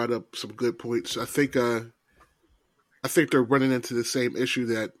people brought up some good points. I think they're running into the same issue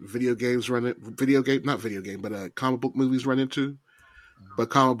that comic book movies run into. But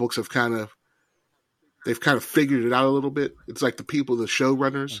comic books have kind of figured it out a little bit. It's like the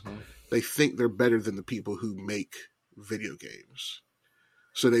showrunners, they think they're better than the people who make video games.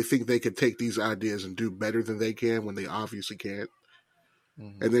 So they think they can take these ideas and do better than they can when they obviously can't.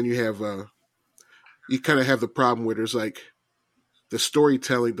 And then you have, you kind of have the problem where there's the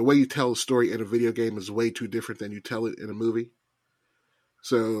storytelling, the way you tell a story in a video game is way too different than you tell it in a movie.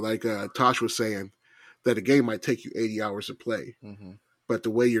 So Tosh was saying that a game might take you 80 hours to play, but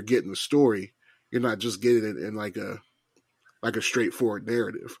the way you're getting the story, you're not just getting it in like a straightforward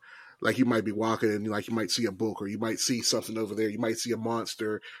narrative. Like you might be walking and you might see a book, or you might see something over there. You might see a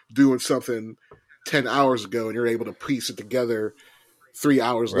monster doing something 10 hours ago, and you're able to piece it together 3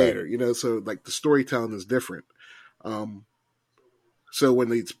 hours later. So the storytelling is different. So when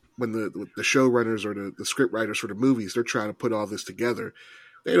the showrunners or the script writers for the movies, they're trying to put all this together.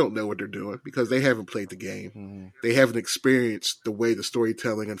 they don't know what they're doing because they haven't played the game. Mm-hmm. They haven't experienced the way the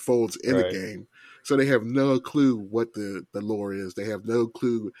storytelling unfolds in the game. So they have no clue what the lore is. They have no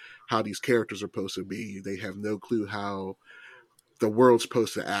clue how these characters are supposed to be. They have no clue how the world's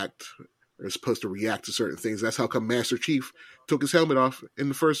supposed to act or is supposed to react to certain things. That's how come Master Chief took his helmet off in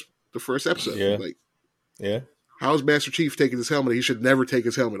the first episode. Yeah. Like, yeah. how is Master Chief taking his helmet? He should never take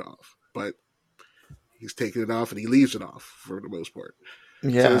his helmet off, but he's taking it off and he leaves it off for the most part.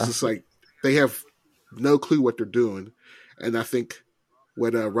 Yeah. So it's just like they have no clue what they're doing. And I think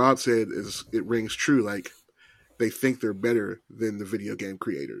what Rod said is it rings true. Like, they think they're better than the video game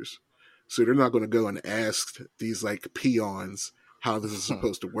creators. So they're not going to go and ask these like peons how this is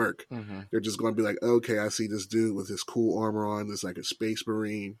supposed to work. Mm-hmm. They're just going to be like, okay, I see this dude with his cool armor on. This like a space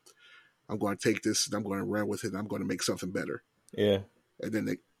marine. I'm going to take this and I'm going to run with it. And I'm going to make something better. Yeah. And then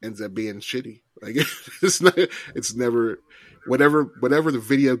it ends up being shitty. Like, it's never, whatever the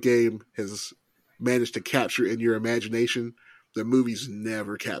video game has managed to capture in your imagination, the movies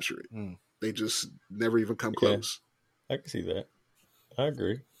never capture it. Mm. They just never even come close. I can see that. I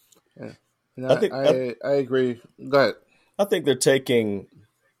agree. Yeah. I agree. Go ahead. I think they're taking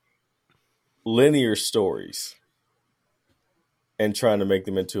linear stories and trying to make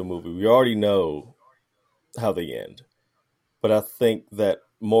them into a movie. We already know how they end. But I think that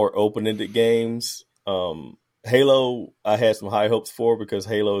more open-ended games, Halo, I had some high hopes for because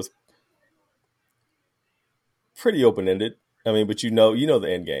Halo is pretty open-ended. I mean, but you know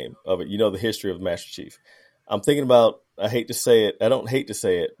the end game of it. You know the history of Master Chief. I'm thinking about, I hate to say it. I don't hate to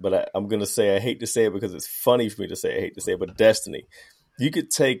say it, but I'm going to say I hate to say it because it's funny for me to say I hate to say it, but Destiny. You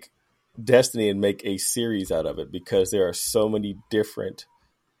could take Destiny and make a series out of it because there are so many different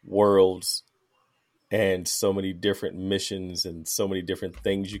worlds and so many different missions and so many different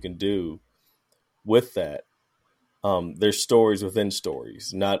things you can do with that. There's stories within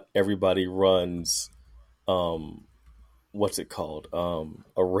stories. Not everybody runs, what's it called?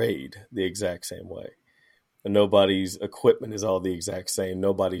 A raid the exact same way. And nobody's equipment is all the exact same.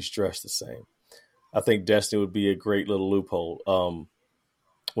 Nobody's dressed the same. I think Destiny would be a great little loophole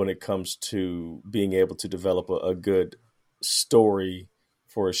when it comes to being able to develop a good story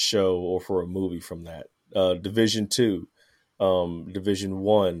for a show or for a movie from that. Division 2, Division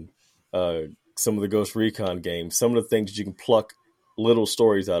 1, some of the Ghost Recon games, some of the things that you can pluck little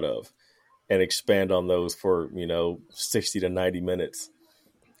stories out of and expand on those for, 60 to 90 minutes.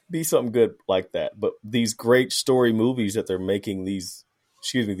 Be something good like that. But these great story movies that they're making these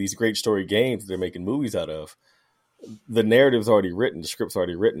great story games that they're making movies out of, the narrative's already written, the script's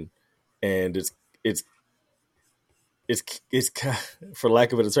already written, and it's for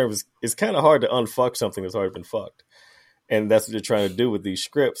lack of a better term, it's kind of hard to unfuck something that's already been fucked. And that's what they're trying to do with these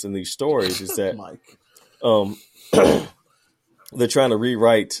scripts and these stories is that they're trying to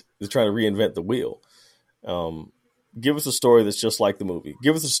reinvent the wheel. Give us a story that's just like the movie.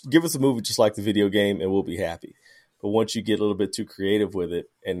 Give us a movie just like the video game, and we'll be happy. But once you get a little bit too creative with it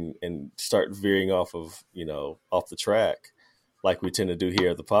and start veering off the track, like we tend to do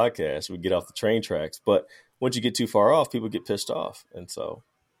here at the podcast, we get off the train tracks. But once you get too far off, people get pissed off, and so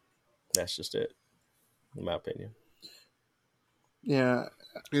that's just it, in my opinion. Yeah,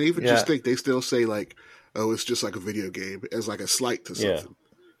 and even just think they still say like, "Oh, it's just like a video game," as like a slight to something. Yeah.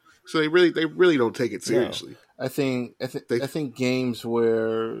 So they really don't take it seriously. No. I think games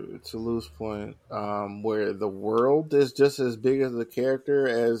where, to Lou's point, where the world is just as big as the character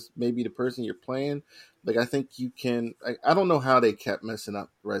as maybe the person you're playing. Like, I think you can. I don't know how they kept messing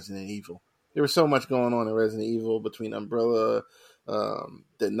up Resident Evil. There was so much going on in Resident Evil between Umbrella,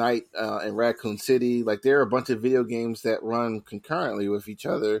 The Night, and Raccoon City. Like, there are a bunch of video games that run concurrently with each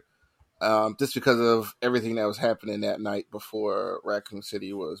other. Just because of everything that was happening that night before Raccoon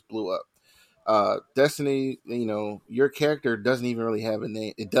City was blew up. Destiny, your character doesn't even really have a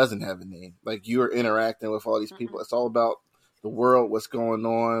name. It doesn't have a name. Like, you are interacting with all these people. It's all about the world, what's going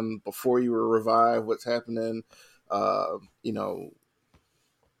on before you were revived, what's happening,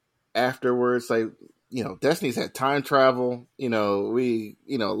 afterwards. Like, Destiny's had time travel, a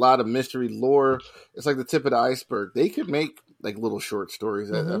lot of mystery lore. It's like the tip of the iceberg. They could make like little short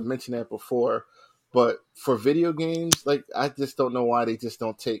stories. Mm-hmm. I've mentioned that before, but for video games, like, I just don't know why they just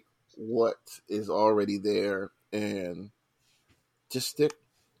don't take what is already there and just stick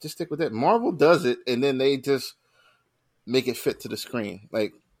with it. Marvel does it, and then they just make it fit to the screen.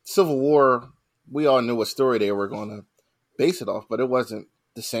 Like Civil War, we all knew what story they were going to base it off, but it wasn't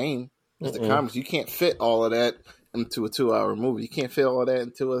the same as the comics. You can't fit all of that into a 2-hour movie. You can't fit all of that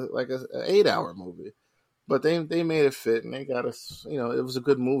into an 8-hour movie. But they made it fit, and they got us. It was a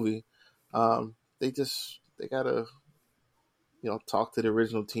good movie. They gotta talk to the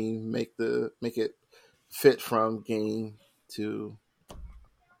original team, make it fit from game to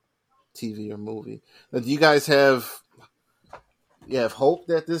TV or movie. Now, do you guys have hope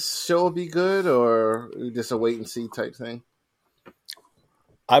that this show will be good, or just a wait and see type thing?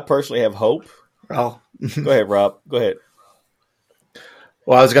 I personally have hope. Oh, Go ahead, Rob. Go ahead.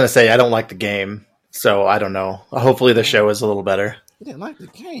 well, I was going to say I don't like the game, so I don't know. Hopefully the show is a little better. You didn't like the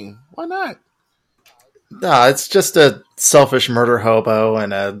game? Why not? No, it's just a selfish murder hobo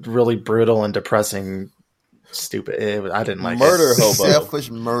and a really brutal and depressing, stupid. I didn't like Murder it. hobo. Selfish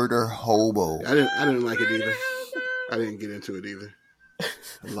murder hobo. I didn't like it either. I didn't get into it either.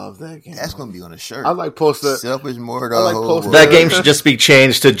 I love that game. That's gonna be on a shirt. I like poster. Selfish murder I like hobo. poster- That game should just be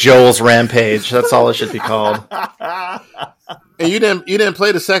changed to Joel's Rampage. That's all it should be called. And you didn't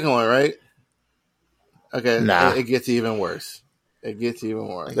play the second one, right? Okay, Nah. It gets even worse. It gets even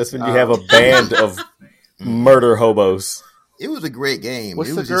worse. That's when you have a band of murder hobos. It was a great game.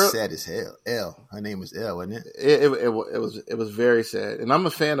 What's It the was girl- just sad as hell. Elle. Her name was Elle, wasn't it? It was very sad. And I'm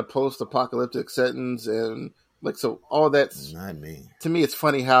a fan of post-apocalyptic settings and so all that's Not me. to me. It's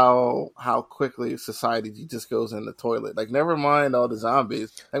funny how quickly society just goes in the toilet. Like, never mind all the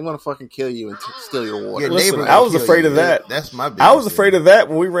zombies. They want to fucking kill you and steal your water. Your Listen, neighbor I gonna was kill afraid you. of that. That's my. I was afraid of that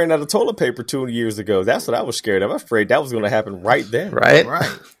when we ran out of toilet paper 2 years ago. That's what I was scared of. I was afraid that was going to happen right then. Right?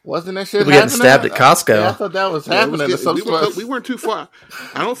 Right. Wasn't that shit People getting happening? stabbed at Costco. Yeah, I thought that was Yeah, it was happening. getting- we weren't too far.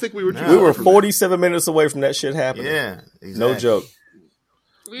 I don't think we were too No. far. We were from that. 47 minutes away from that shit happening. Yeah. Exactly. No joke.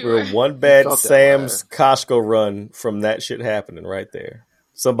 We We were. were one bad felt that Sam's Costco run from that shit happening right there.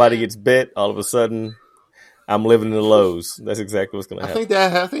 Somebody gets bit, all of a sudden, I'm living in the Lowe's. That's exactly what's going to I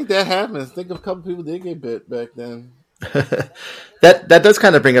happen. think that happens. Think of a couple people did get bit back then. that does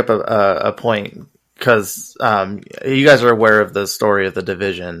kind of bring up a point because you guys are aware of the story of The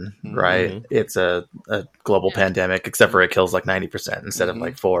Division, right? It's a global pandemic, except for it kills like 90% instead of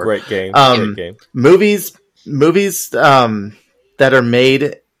like 4. Great game. Um, Great game. Movies that are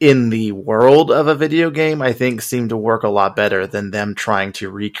made in the world of a video game, I think, seem to work a lot better than them trying to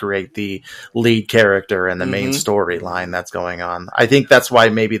recreate the lead character and the main storyline that's going on. I think that's why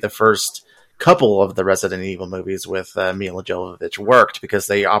maybe the first couple of the Resident Evil movies with Mila Jovovich worked, because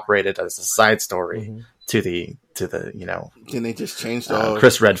they operated as a side story to the Then they just changed all.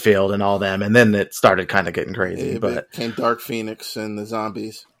 Chris Redfield and all them, and then it started kind of getting crazy. It But became Dark Phoenix and the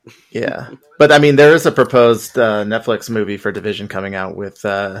zombies. yeah, but I mean, there is a proposed Netflix movie for Division coming out with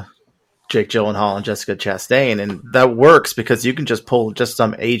Jake Gyllenhaal and Jessica Chastain, and that works because you can just pull just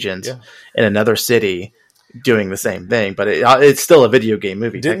some agent in another city doing the same thing, but it's still a video game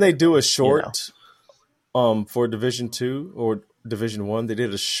movie. Didn't they do a short for Division 2 or Division 1? They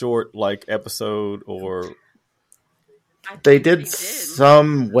did a short like episode or I think They did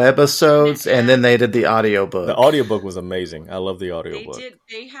some webisodes, and then they did the audiobook. the audiobook was amazing. I love the They audiobook. did.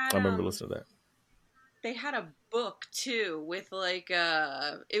 They had. I remember listening to that. They had a book too with like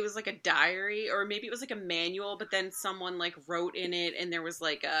it was like a diary, or maybe it was like a manual, but then someone like wrote in it, and there was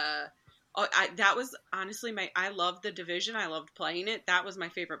like that was honestly I loved The Division. I loved playing it. That was my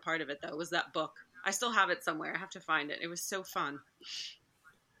favorite part of it, though, was that book. I still have it somewhere. I have to find it. It was so fun.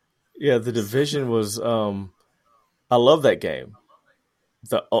 Yeah, the Division was. I love that game.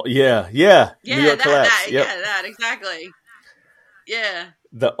 Yeah, New York Collapse. Yep. Yeah, that exactly. Yeah.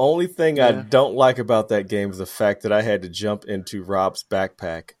 The only thing I don't like about that game is the fact that I had to jump into Rob's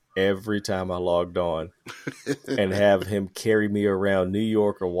backpack every time I logged on and have him carry me around New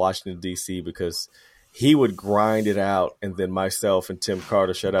York or Washington, D.C. because he would grind it out, and then myself and Tim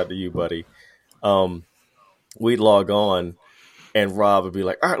Carter, shout out to you, buddy, we'd log on, and Rob would be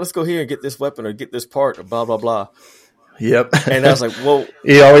like, all right, let's go here and get this weapon or get this part or blah, blah, blah. Yep. And I was like, well,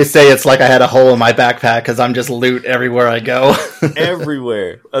 You always say it's like I had a hole in my backpack because I'm just loot everywhere I go.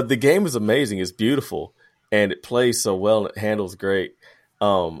 everywhere. The game is amazing. It's beautiful, and it plays so well, and it handles great.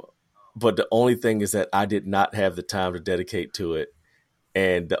 But the only thing is that I did not have the time to dedicate to it.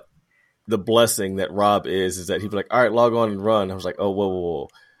 And the blessing that Rob is that he'd be like, all right, log on and run. I was like, oh, whoa.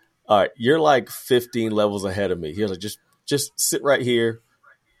 All right, you're like 15 levels ahead of me. He was like, just sit right here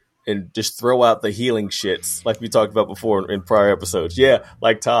and just throw out the healing shits like we talked about before in prior episodes. Yeah,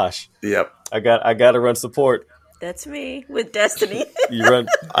 like Tosh. Yep. I got to run support. That's me with Destiny. You run.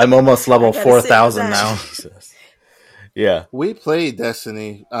 I'm almost level I gotta 4,000 sit with now. Jesus. Yeah. We played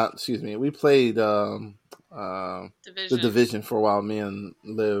Destiny. Excuse me. We played Division. the Division for a while. Me and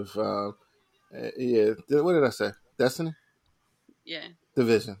Liv. Yeah. What did I say? Destiny. Yeah.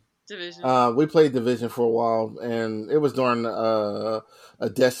 Division. Division. We played Division for a while, and it was during a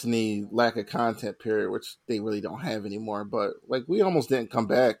Destiny lack of content period, which they really don't have anymore. But like, we almost didn't come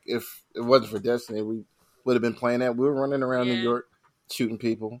back if it wasn't for Destiny. would have been playing that. We were running around New Yeah. York shooting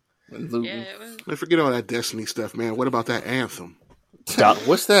people and looting. Yeah, it was. Man, forget all that Destiny stuff, man. What about that Anthem?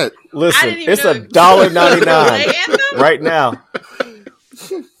 What's that? Listen, didn't even it's know- $1.99 Anthem? right now.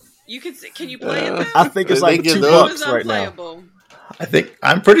 Can you play it? I think it's They like give $2 those- It was right now. unplayable.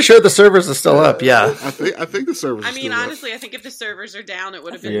 I'm pretty sure the servers are still up. Yeah. I think the servers. I mean, honestly, I think if the servers are down, it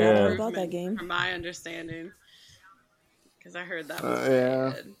would have been Yeah. an About improvement that game. from my understanding. Because I heard that was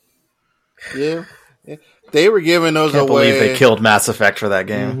Yeah. good. Yeah. They were giving those Can't away. believe they killed Mass Effect for that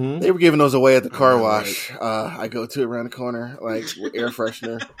game. Mm-hmm. They were giving those away at the car wash. I go to around the corner, like with air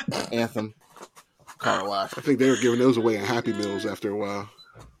freshener, Anthem, car wash. I think they were giving those away in Happy Meals after a while.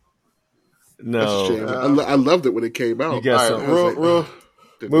 That's a shame. No. I loved it when it came out. You got All right, some. I was real,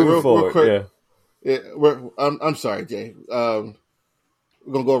 like, Moving real forward, quick. yeah. I'm sorry, Jay.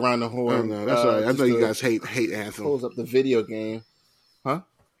 We're gonna go around the horn. no, that's all right. I just know you to guys hate Anthem. Pulls up the video game, huh?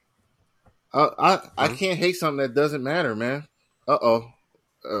 I can't hate something that doesn't matter, man.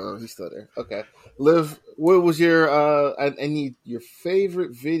 He's still there. Okay, Liv, what was your I need your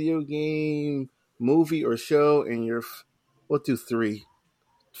favorite video game, movie, or show, and we'll do 3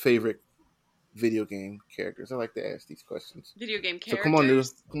 favorite video game characters. I like to ask these questions. Video game So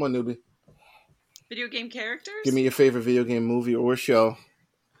characters. come on, newbie. Video game characters? Give me your favorite video game, movie, or show.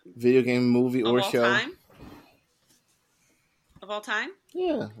 Video game, movie, of or all show. time? Of all time?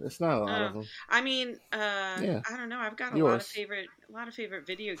 Yeah, it's not a lot of them. I mean, Yeah. I don't know. I've got a Yours. lot of favorite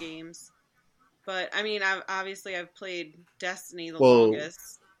video games, but I mean, I've played Destiny the Well-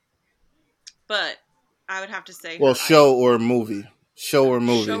 longest. But I would have to say, Well, show or movie. Show or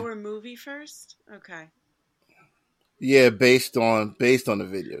movie. show or movie first. Okay. Yeah, based on the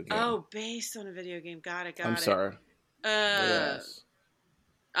video game. Oh, based on a video game. Got it. I'm sorry. Yes.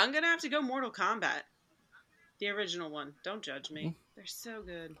 I'm gonna have to go Mortal Kombat, the original one. Don't judge me. They're so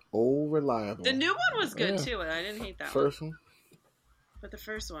good. Oh, reliable. The new one was good Yeah. too. I didn't hate that First one. one. But the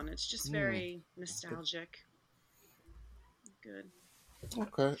first one, it's just very nostalgic. Good.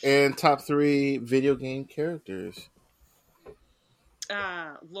 Okay. And top 3 video game characters.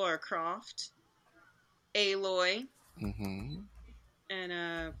 Lara Croft, Aloy, Mm-hmm.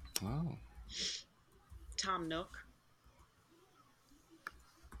 and Oh, Tom Nook.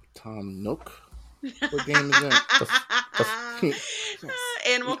 Tom Nook. What game is that?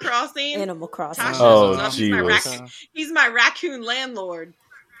 Animal Crossing. Animal Crossing. Tasha Oh, knows him. gee He's my raccoon landlord.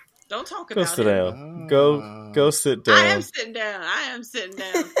 Don't talk Go about sit him. down. Go sit I am down. sitting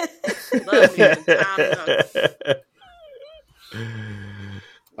down. Love me some Tom Nook.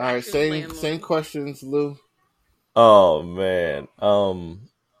 All right, Raccoon same landlord. questions, Lou. Oh man.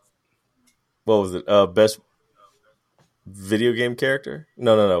 What was it? Best video game character?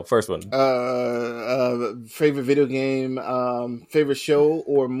 No. First one. Favorite video game, favorite show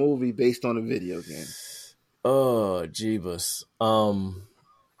or movie based on a video game. Oh, Jeebus.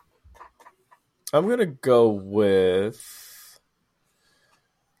 I'm gonna go with.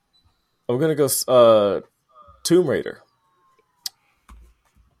 I'm gonna go Tomb Raider.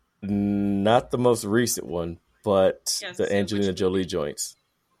 Not the most recent one, but Yes, the so Angelina which Jolie joints.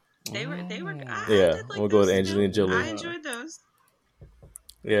 They were. I Yeah, did like we'll go with those Angelina too. Jolie. I enjoyed those.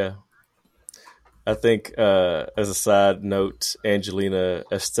 Yeah. I think, as a side note, Angelina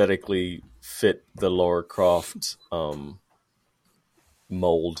aesthetically fit the Lara Croft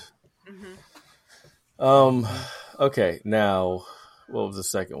mold. Mm-hmm. Okay, now, what was the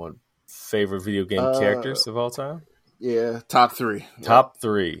second one? Favorite video game characters of all time? Yeah, top 3. Top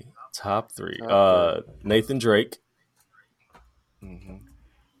three. Nathan Drake, Mm-hmm.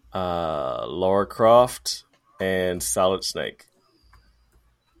 Lara Croft, and Solid Snake.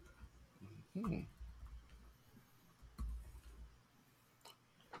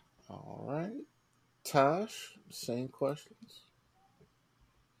 All right, Tosh, same questions.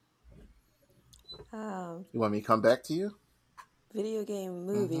 You want me to come back to you? Video game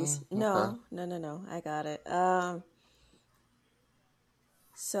movies. Mhm, No. I got it.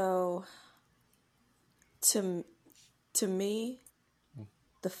 So to me,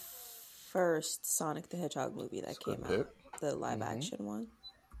 the first Sonic the Hedgehog movie that came out, the live action one.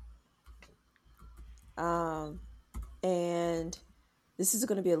 And this is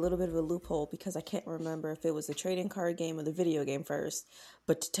going to be a little bit of a loophole because I can't remember if it was the trading card game or the video game first,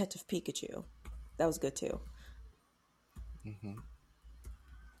 but Detective Pikachu. That was good too.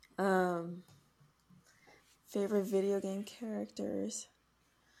 Favorite video game characters.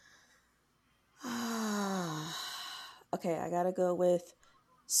 Okay, I gotta go with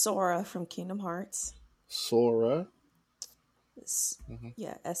Sora from Kingdom Hearts. Sora.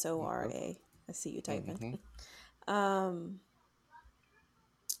 Yeah, Sora. I see you typing.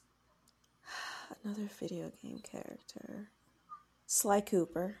 Another video game character. Sly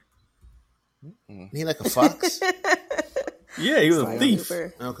Cooper. He like a fox? Yeah, he was Sly a thief.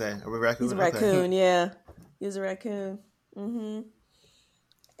 Cooper. Okay, a raccoon. He's a Okay. raccoon, yeah. He was a raccoon. And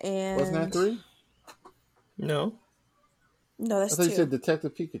Wasn't that 3? No, No, I that's thought you 2. said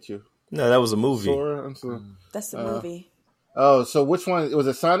Detective Pikachu. no, that was a movie. Sora? I'm sorry. That's the movie. Oh, so which one was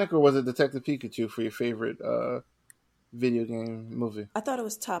it? Sonic or was it Detective Pikachu for your favorite video game movie? I thought it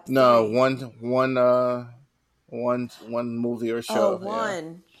was top 3. No, one movie or show. Oh,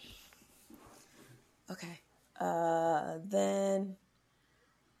 one. Okay. Then.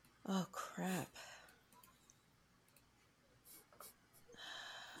 Oh crap.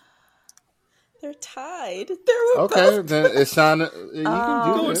 They're tied. They were Okay, both. then it's Sonic. You can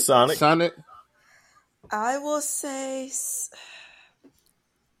do Go it. with Sonic. Sonic. I will say.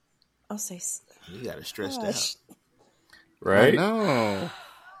 I'll say. You got it stressed Gosh. out. Right? No.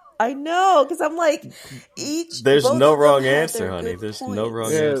 I know, because I'm like each. There's both no of them wrong have answer, their honey. good There's no points.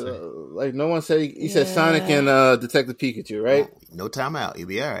 wrong Yeah, answer. like no one said. You said Yeah. Sonic and Detective Pikachu, right? No timeout. You'll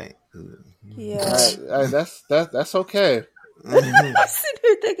be all right. Yeah. All right, that's okay. I'm sitting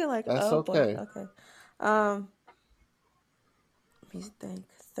here thinking like, That's oh okay. boy, okay. Let me think.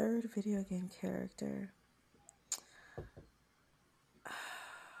 Third video game character.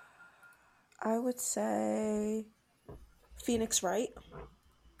 I would say Phoenix Wright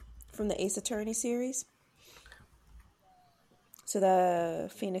from the Ace Attorney series. So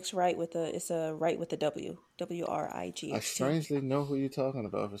the Phoenix Wright it's a Wright with a W, WRIGHT. I strangely know who you're talking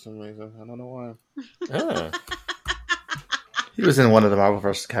about for some reason. I don't know why. Ah. He was in one of the Marvel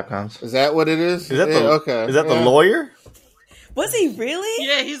vs. Capcoms. Is that what it is? Is that Yeah, the okay? Is that the Yeah. lawyer? Was he really?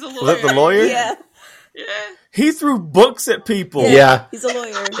 Yeah, he's a lawyer. Was that the lawyer? Yeah, Yeah. He threw books at people. Yeah. he's a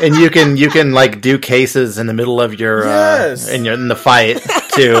lawyer. And you can like do cases in the middle of your Yes. in the fight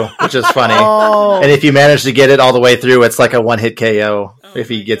too, which is funny. Oh, And if you manage to get it all the way through, it's like a one-hit KO if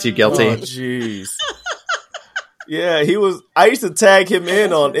he my gets you God. guilty. jeez. Yeah, he was. I used to tag him in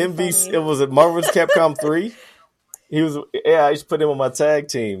that's on really MVC. funny. It was at Marvel's Capcom 3. He was. Yeah, I used to put him on my tag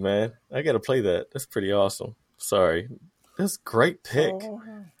team. Man, I got to play that. That's pretty awesome. Sorry, that's a great pick.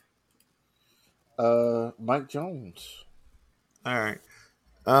 Mike Jones. All right.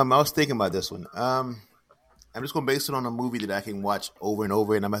 I was thinking about this one. I'm just going to base it on a movie that I can watch over and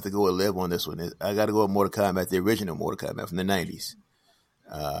over, and I'm going to have to go with Liv on this one. I got to go with Mortal Kombat, the original Mortal Kombat from the 90s.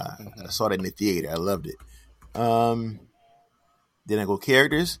 I saw that in the theater. I loved it. Then I go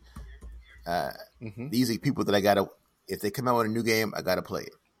characters. These are people that I got to, if they come out with a new game, I got to play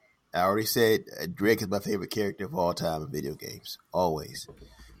it. I already said Drake is my favorite character of all time in video games. Always.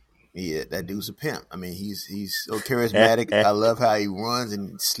 Yeah, that dude's a pimp. I mean, he's so charismatic. I love how he runs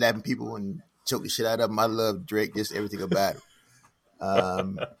and slapping people and choking shit out of them. I love Drake, just everything about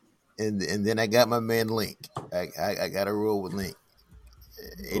him. And then I got my man Link. I got to roll with Link.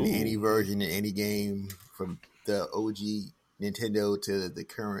 Any version in any game from the OG Nintendo to the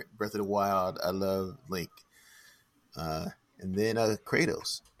current Breath of the Wild, I love Link. And then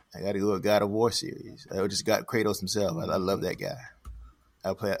Kratos. I got to go with God of War series. I just got Kratos himself. I love that guy.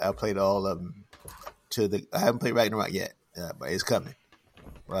 I played all of them. I haven't played Ragnarok yet, but it's coming.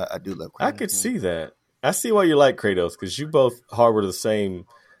 But I do love Kratos. I could see that. I see why you like Kratos, because you both harbor the same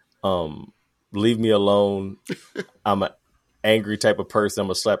leave me alone, I'm an angry type of person, I'm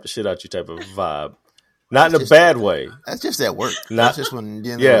going to slap the shit out you type of vibe. Not in a bad way. That's just at work. Not- That's just when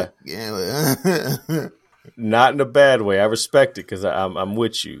Yeah. yeah. Not in a bad way. I respect it because I'm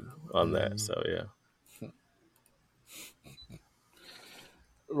with you on that. So, yeah.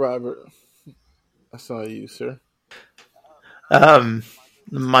 Robert, I saw you, sir.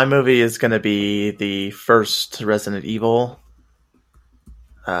 My movie is going to be the first Resident Evil.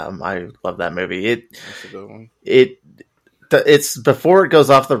 I love that movie. That's a good one. It's before it goes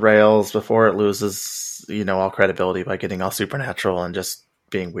off the rails, before it loses, all credibility by getting all supernatural and just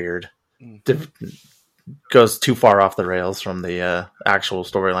being weird. Goes too far off the rails from the actual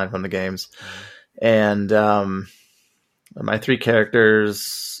storyline from the games. And my three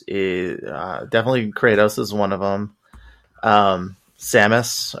characters is definitely Kratos is one of them.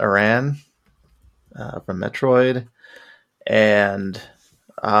 Samus Aran from Metroid, and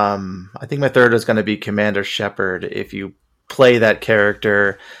I think my third is going to be Commander Shepard. If you play that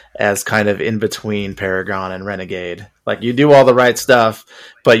character as kind of in between Paragon and Renegade, like you do all the right stuff,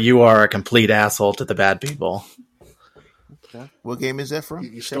 but you are a complete asshole to the bad people. What game is that from?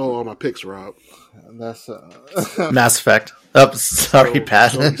 You stole all my picks, Rob. That's Mass Effect. Oh, sorry,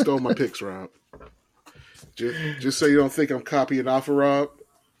 Pat. You stole my picks, Rob. Just so you don't think I'm copying off of Rob.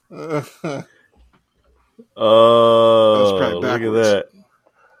 Oh, probably look at backwards.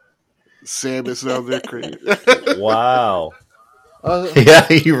 that. Samus out there crazy. Wow.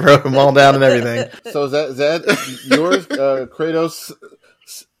 Yeah, you wrote them all down and everything. So is that yours? Kratos,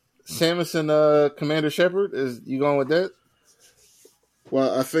 Samus, and Commander Shepard? Is you going with that?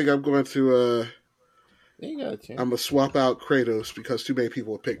 Well, I think I'm going to. You got a chance. I'm gonna swap out Kratos because too many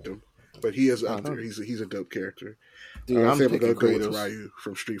people have picked him, but he is out Uh-huh. there. He's a dope character. Dude, I I'm think I'm picking gonna go with Kratos. Ryu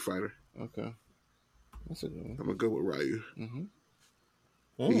from Street Fighter. Okay, that's a good one. I'm gonna go with Ryu.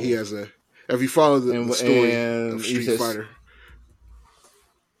 Mm-hmm. He has a. If you follow the story and of he Street says- Fighter,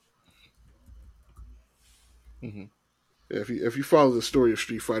 Mm-hmm. if you follow the story of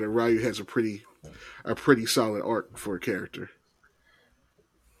Street Fighter, Ryu has a pretty solid arc for a character.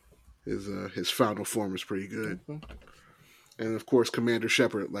 His final form is pretty good, and of course, Commander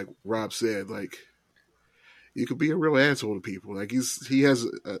Shepard, like Rob said, like you could be a real asshole to people. Like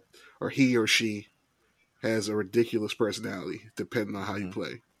he or she has a ridiculous personality, depending on how you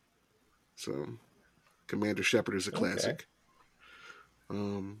play. So, Commander Shepard is a classic.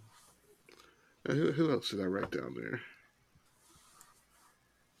 Who else did I write down there?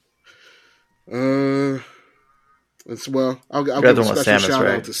 I'll give a special shout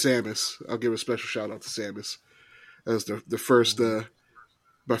out to Samus. I'll give a special shout out to Samus as the first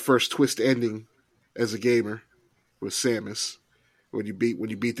my first twist ending as a gamer was Samus. When you beat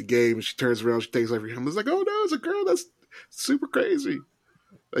the game and she turns around, she takes off your helmet. It's like, oh no, it's a girl. That's super crazy.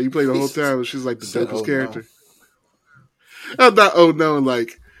 Like, you play the whole time and she's like the dopest character. I'm not and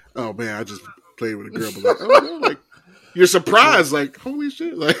like, oh man, I just played with a girl, but like, oh no, like you're surprised, like holy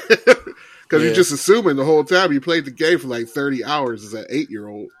shit, like because you're just assuming the whole time you played the game for like 30 hours as an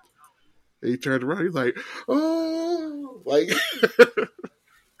 8-year-old. And you turned around, you're like, oh, like.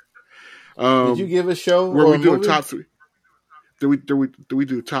 Did you give a show? Were or we doing movie? top 3? Do we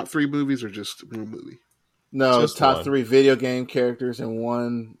do top 3 movies or just one movie? No, Just top one. 3 video game characters and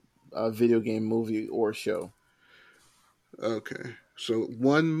one video game movie or show. Okay, so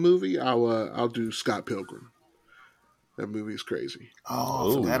one movie, I'll do Scott Pilgrim. That movie is crazy. Oh, I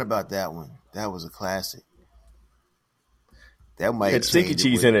Ooh. forgot about that one. That was a classic. That might Had Stinky change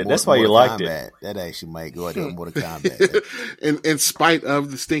Cheese with in it. That's why you Mortal liked it. Kombat. That actually might go out there with Mortal Kombat. In spite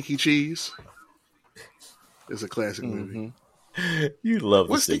of the Stinky Cheese, it's a classic movie. You love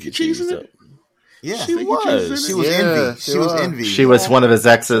the What's Stinky Stinky Cheese Cheese. in it? Yeah, She Stinky Cheese in was. she it? was Yeah, envy. she She was was. envy. She was one of his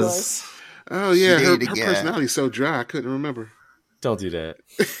exes. Oh yeah, She her dated a guy. personality's so dry I couldn't remember. Don't do that.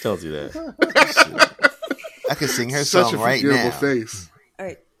 Don't do that. I could sing her Such song a right forgivable now. face. All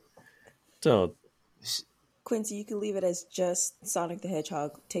right, Don't. Quincy, you can leave it as just Sonic the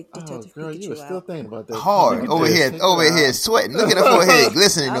Hedgehog. Take Oh, Detective girl, you Pikachu were still out. thinking about that. Hard over here, sweating. Look at her forehead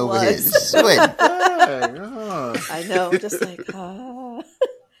glistening I over here, was. sweating. I know, just like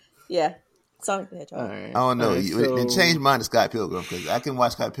yeah, Sonic the Hedgehog. All right. I don't know. All right, You then change mine to Scott Pilgrim because I can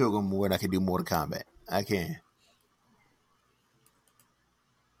watch Scott Pilgrim more than I can do Mortal Kombat. I can.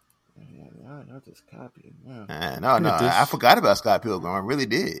 Y'all just copying. Wow. No, I forgot about Scott Pilgrim. I really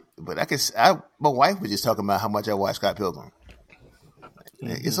did, but my wife was just talking about how much I watch Scott Pilgrim.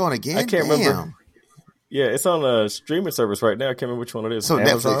 It's on again. I can't Damn. remember. Yeah, it's on a streaming service right now. I can't remember which one it is. So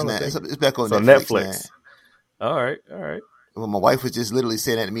Amazon, Netflix I now. think? It's back on It's on Netflix. Now. All right. Well, my wife was just literally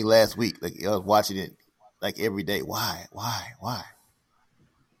saying that to me last week. Like I was watching it like every day. Why? I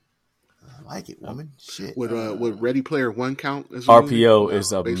like it, woman. Shit. Would Ready Player One count as a RPO movie?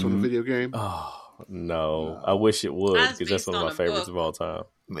 is a based on the video game? Oh no, I wish it would That's because that's one of my based on a favorites book. of all time.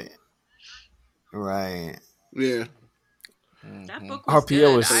 Man. Right. Yeah, That book was RPO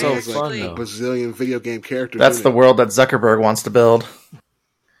good. is I so actually- fun, a though. bazillion video game characters. That's in the it. world that Zuckerberg wants to build. Ugh.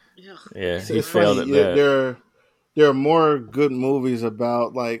 Yeah, he It's failed funny, at that. There are more good movies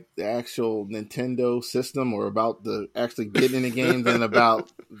about like the actual Nintendo system or about the actually getting in the game than about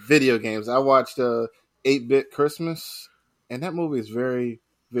video games. I watched 8-Bit Christmas, and that movie is very,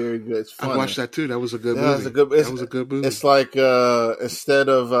 very good. It's funny. I watched that too. That was a good Yeah, movie. that was a good movie. It's like instead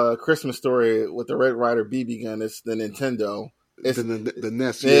of Christmas Story with the Red Ryder BB gun, it's the Nintendo. It's the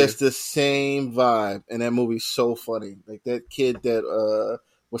NES. Yeah. It's the same vibe, and that movie's so funny. Like that kid that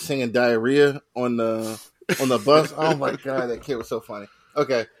was singing Diarrhea on the bus. Oh my god, that kid was so funny.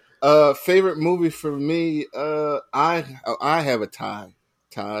 Okay, favorite movie for me. I have a tie,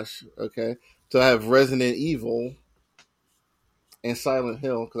 Tosh. Okay, so I have Resident Evil and Silent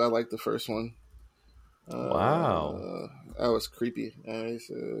Hill because I like the first one. Wow. That was creepy. I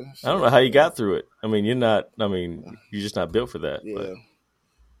don't know how you got through it. I mean, you're just not built for that. Yeah. But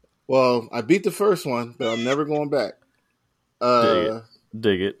Well, I beat the first one, but I'm never going back.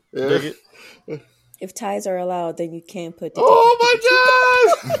 dig it. Yeah. Dig it. If ties are allowed, then you can put. Oh my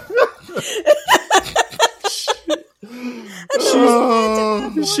god!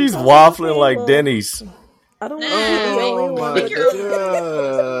 She's waffling like Denny's. I don't want to be the only one with this.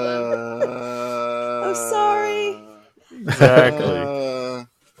 I'm sorry. Exactly.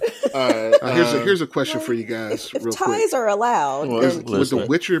 All right. Here's a question for you guys, If real ties quick. are allowed, Well, then Would The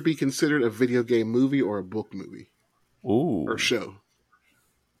Witcher be considered a video game movie or a book movie Ooh. or show?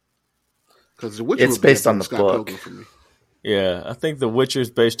 Because The Witcher It's would be based up on with the Scott book. Pilgrim for me. Yeah, I think The Witcher is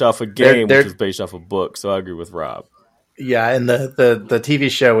based off a game, They're- which is based off a book. So I agree with Rob. Yeah, and the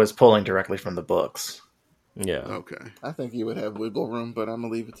TV show is pulling directly from the books. Yeah, Okay. I think you would have wiggle room, but I'm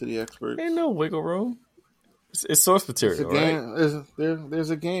gonna leave it to the experts. ain't no wiggle room. It's source There's a material, right? game. There's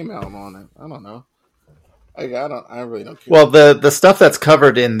a game out on it. I don't know. I really don't care. Well, the stuff that's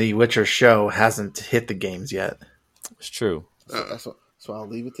covered in the Witcher show hasn't hit the games yet. It's true. So I'll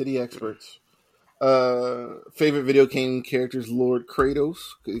leave it to the experts. Favorite video game characters, Lord Kratos,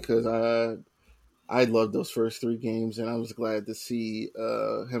 because I loved those first 3 games, and I was glad to see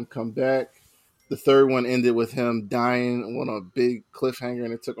him come back. The third one ended with him dying on a big cliffhanger,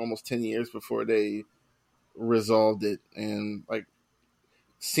 and it took almost 10 years before they resolved it. And like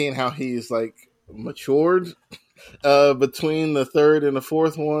seeing how he's like matured between the third and the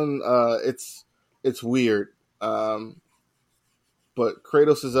fourth one, it's weird. But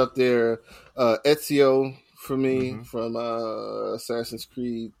Kratos is up there. Ezio for me from Assassin's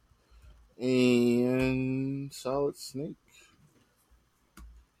Creed, and Solid Snake.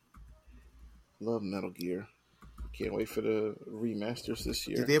 Love Metal Gear. Can't wait for the remasters this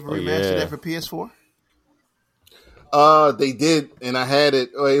year. Did they ever Oh, remaster yeah. that for PS4? They did, and I had it.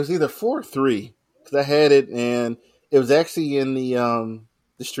 It was either 4 or 3 because I had it, and it was actually in the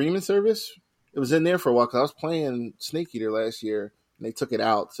streaming service. It was in there for a while because I was playing Snake Eater last year, and they took it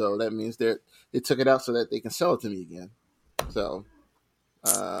out. So that means that they took it out so that they can sell it to me again. So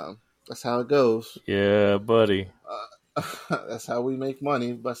that's how it goes. Yeah, buddy. That's how we make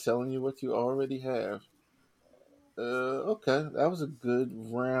money, by selling you what you already have. Okay, that was a good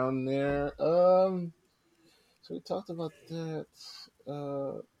round there. So we talked about that.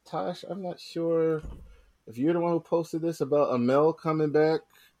 Tosh, I'm not sure if you're the one who posted this about Amel coming back.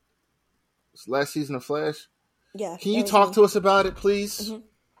 It's last season of Flash. yeah. Can you talk to us about it, please?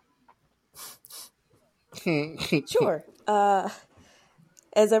 Sure.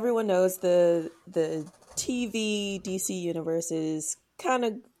 As everyone knows, the TV DC universe is kind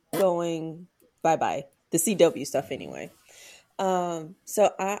of going bye-bye. The CW stuff, anyway. So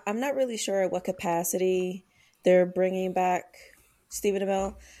I'm not really sure at what capacity they're bringing back Stephen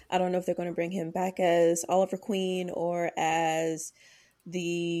Amell. I don't know if they're going to bring him back as Oliver Queen or as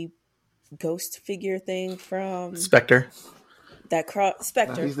the ghost figure thing from Spectre.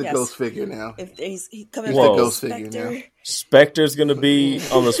 Spectre. He's the yes. ghost figure now. If he's coming He's back the as ghost figure Spectre. now. Spectre's gonna be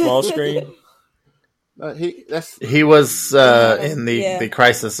on the small screen. He was in Yeah. the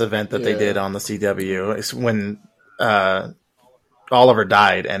Crisis event that they Yeah. did on the CW. It's when Oliver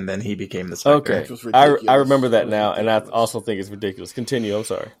died, and then he became the Spectre. Okay, Which was I ridiculous. remember that It was now, and I ridiculous. also think it's ridiculous. Continue. I'm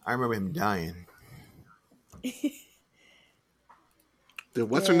sorry. I remember him dying. Did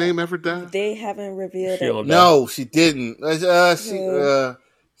what's her name ever die? They haven't revealed She'll it. die. No, she didn't.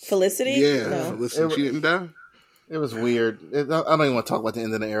 Felicity? Yeah, No. listen, she didn't die. It was weird. I don't even want to talk about the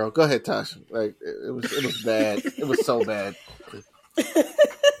end of the Arrow. Go ahead, Tosh. Like it was bad. It was so bad.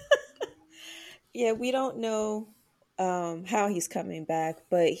 Yeah, we don't know how he's coming back,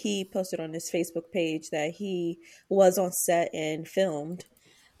 but he posted on his Facebook page that he was on set and filmed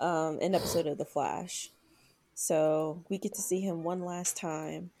an episode of The Flash. So we get to see him one last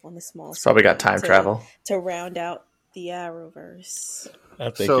time on the small screen. Probably got time travel. to round out the Arrowverse. I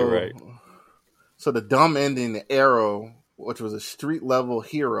think you're right. So the dumb ending, the Arrow, which was a street level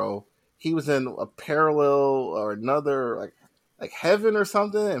hero, he was in a parallel or another like heaven or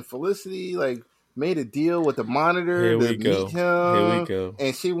something, and Felicity like made a deal with the Monitor Here to we go. meet him. Here we go.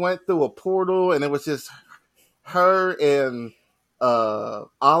 And she went through a portal, and it was just her and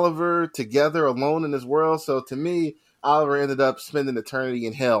Oliver together alone in this world. So to me, Oliver ended up spending eternity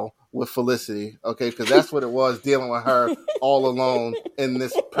in hell with Felicity, okay, because that's what it was, dealing with her all alone in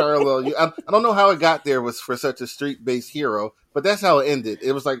this parallel. I don't know how it got there was for such a street-based hero, but that's how it ended.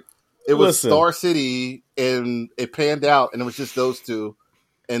 It was like it was Listen. Star City, and it panned out, and it was just those two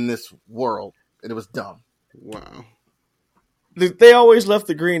in this world, and it was dumb. Wow. They always left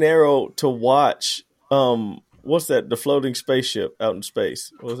the Green Arrow to watch. What's that? The floating spaceship out in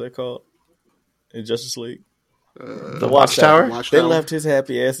space. What was that called? In Justice League. The Watchtower? They left his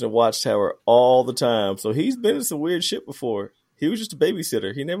happy ass in the Watchtower all the time. So he's been in some weird shit before. He was just a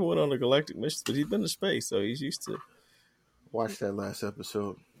babysitter. He never went on a galactic mission, but he's been to space, so he's used to Watch that last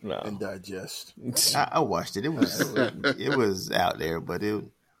episode No. and digest. I watched it. It was out there, but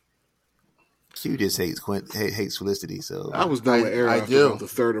Q just hates Felicity. So I was done with Arrow I after do. about the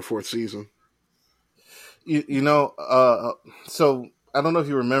third or fourth season. You know, so I don't know if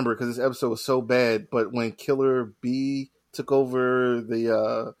you remember because this episode was so bad, but when Killer B took over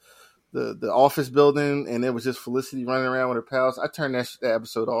the office building and it was just Felicity running around with her pals, I turned that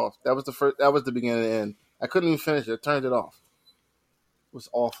episode off. That was the beginning and end. I couldn't even finish it. I turned it off. It was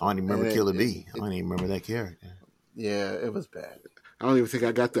awful. I don't even remember Killer B. I don't even remember that character. Yeah, it was bad. I don't even think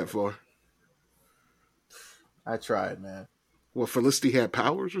I got that far. I tried, man. Well, Felicity had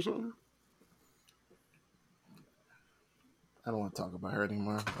powers or something? I don't want to talk about her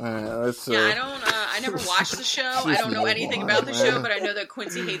anymore. I never watched the show. I don't know anything about the show, but I know that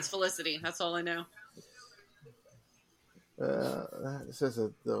Quincy hates Felicity. That's all I know. This is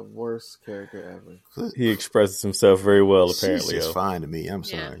the worst character ever. He expresses himself very well, She's apparently. just fine to me. I'm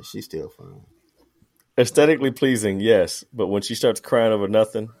Yeah. sorry. She's still fine. Aesthetically pleasing, yes. But when she starts crying over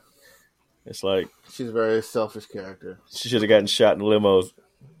nothing, it's like She's a very selfish character. she should have gotten shot in limos.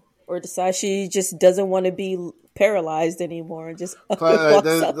 Or decide she just doesn't want to be paralyzed anymore and just walks But,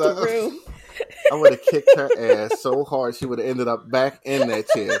 out the room. I would have kicked her ass so hard she would have ended up back in that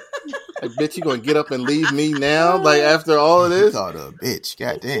chair. Like, bitch, you gonna get up and leave me now? Like after all of You this? called her a bitch.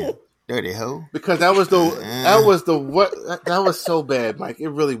 Goddamn. Dirty hoe. Because that was so bad, Mike. It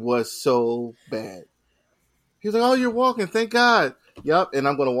really was so bad. He was like, "Oh, you're walking, thank God." Yup, and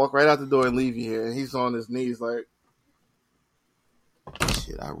I'm gonna walk right out the door and leave you here. And he's on his knees like,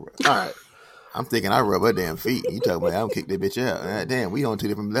 Shit, all right. I'm thinking I rub her damn feet. You talking about I don't kick that bitch out. Damn, we on two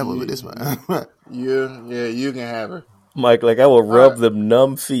different levels with this one. You can have her. Mike, like I will rub them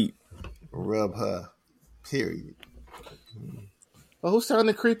numb feet. Rub her. Period. Well, who's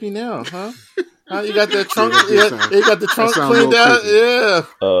sounding creepy now, huh? You got that trunk? Yeah, you got the trunk sounds a cleaned little out? creepy. Yeah.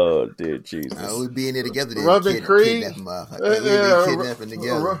 Oh, dear Jesus. We be in there together. Then Rubbing Creed. Kidnap motherfucker. We be kidnapping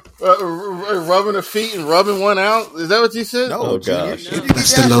together. Rubbing her feet and rubbing one out. Is that what you said? No, Oh, G, gosh. where'd you get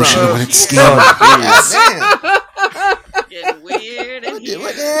That's that the lotion from? when it's skin. God damn. Getting weird in here.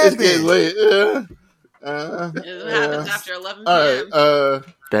 What It's getting happened? late. It happens after 11 All p.m. right.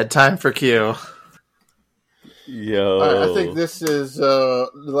 Bedtime for Q. Yo. All right. I think this is the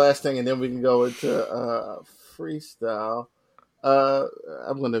last thing, and then we can go into freestyle.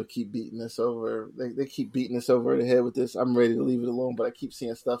 I'm going to keep beating this over. They keep beating us over the head with this. I'm ready to leave it alone, but I keep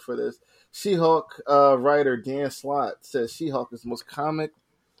seeing stuff for this. She-Hulk writer Dan Slott says She-Hulk is the most comic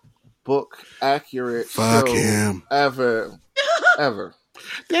book accurate Fuck show him. ever.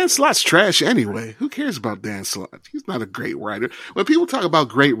 Dan Slott's trash anyway. Who cares about Dan Slott? He's not a great writer. When people talk about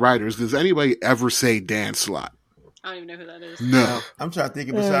great writers, does anybody ever say Dan Slott? I don't even know who that is. No. I'm trying to think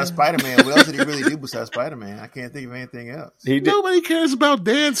of besides Spider-Man. What else did he really do besides Spider-Man? I can't think of anything else. He did. Nobody cares about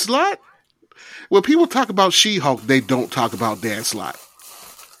Dan Slott. When people talk about She-Hulk, they don't talk about Dan Slott.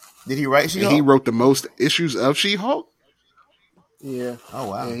 Did he write And She-Hulk? he wrote the most issues of She-Hulk. Yeah. Oh,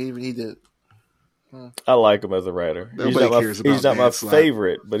 wow. Yeah, he did. I like him as a writer. Nobody cares about he's not Dan my Slott.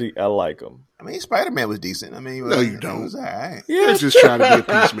 favorite, but I like him. I mean, Spider-Man was decent. I mean, No, you it don't. was all right. You're just trying to be a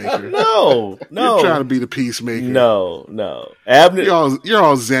peacemaker. No. You're trying to be the peacemaker. No. Abner. You're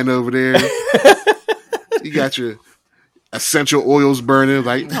all zen over there. You got your essential oils burning.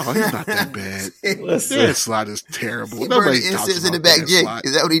 Like, no, he's not that bad. Dan Slott is terrible. He Nobody burning talks incense in about the back, Dan Jake. Slott.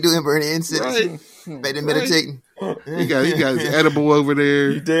 Is that what he doing? Burning incense? Right. Back there meditating? He got his edible over there.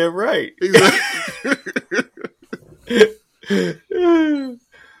 You damn right. He's like,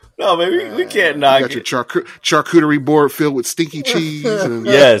 No, man, we can't you knock got your it. charcuterie board filled with stinky cheese. And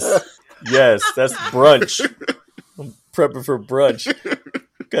Yes, that's brunch. I'm prepping for brunch.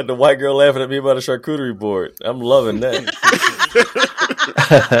 Got the white girl laughing at me about a charcuterie board. I'm loving that.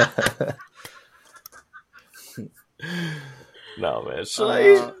 No, man, he's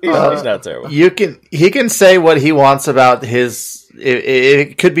not terrible. He can say what he wants about his.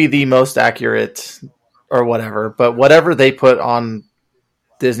 It could be the most accurate or whatever, but whatever they put on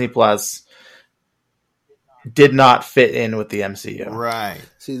Disney Plus did not fit in with the MCU. Right.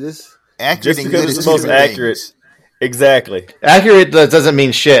 See this. Accurate Just and because good it's is the most two different accurate. things. Exactly. Accurate doesn't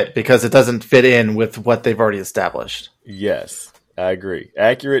mean shit because it doesn't fit in with what they've already established. Yes, I agree.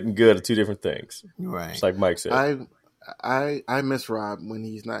 Accurate and good are two different things. Right. Just like Mike said. I miss Rob when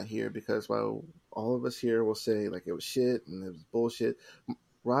he's not here because while all of us here will say like it was shit and it was bullshit,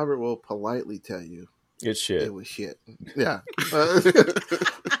 Robert will politely tell you It's shit. it was shit. Yeah,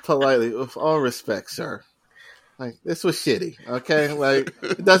 politely, with all respect, sir. Like this was shitty. Okay, like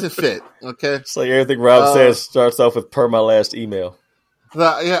it doesn't fit. Okay, It's like everything Rob says starts off with "per my last email."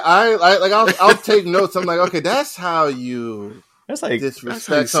 I'll take notes. I'm like, okay, that's how you That's like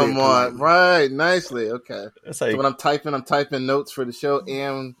disrespect someone, right? Nicely, okay. that's So like when I'm typing notes for the show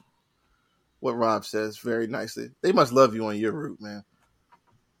and what Rob says very nicely. They must love you on your route, man.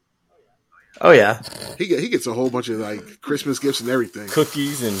 Oh yeah, He gets a whole bunch of like Christmas gifts and everything.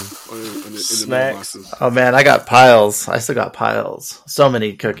 cookies and in the snacks. mailboxes. oh man, I got piles. I still got piles. So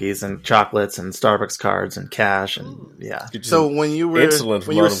many cookies and chocolates and Starbucks cards and cash and yeah. get you So some when you were insulin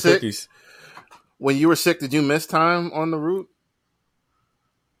from when you all were them sick, cookies. did you miss time on the route?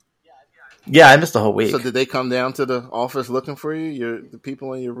 Yeah, I missed a whole week. So did they come down to the office looking for you? The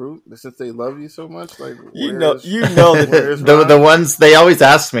people on your route, since they love you so much, like You know that where's the Ron? ones they always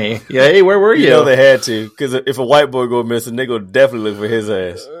ask me, yeah, hey, where were you? you know they had to, because if a white boy go missing, they go definitely look for his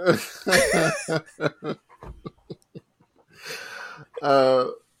ass.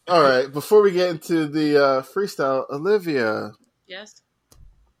 All right. Before we get into the freestyle, Olivia, Yes.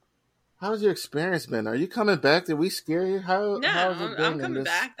 how's your experience been? Are you coming back? Did we scare you? How's it been I'm in coming this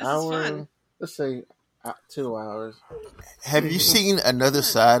back. This is hour? fun. Let's say 2 hours. Have you seen another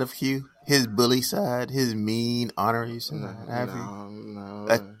side of Hugh? His bully side, his mean, ornery side. Have you? No.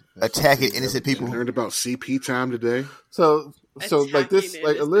 Attacking innocent You people. learned about CP time today. So like this, Attacking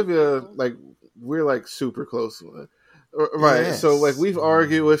like innocent Olivia, people. like we're like super close. Right. Yes. So like we've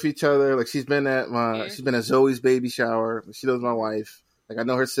argued with each other. Like she's been at Yeah. Zoe's baby shower. She knows my wife. Like I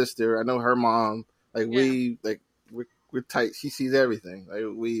know her sister. I know her mom. Like we're tight. She sees everything. Like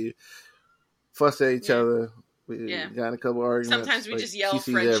we fuss at each other. We got in a couple arguments. Sometimes we Like, just yell she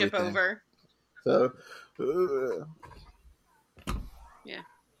sees friendship everything. over. So Yeah.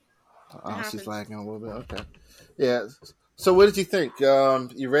 oh, she's happens. lagging a little bit. Okay. Yeah. So what did you think?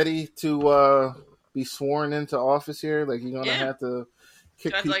 You ready to be sworn into office here? Like you're gonna Yeah. have to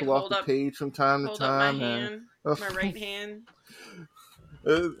kick Do I have to, people off hold the up- page from time to Hold up my time. hand, my right hand.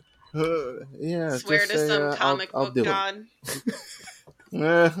 Yeah. Swear just to say, some comic I'll book do god.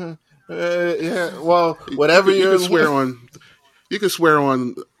 it. Yeah. Well, whatever you you're can swear on. You can swear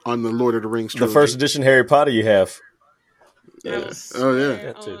on the Lord of the Rings The trilogy. first edition Harry Potter you have. I will Oh, yeah. swear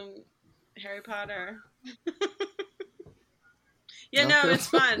That too. on Harry Potter. Yeah, no, Okay. it's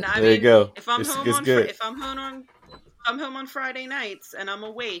fun. I There you mean, go. if I'm It's home good. if I'm home on Friday nights and I'm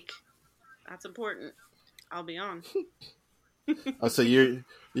awake, that's important. I'll be on. Oh, so you're in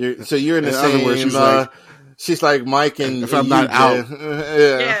the In same. other words, she's like Mike and if I'm and not you, out. Jen.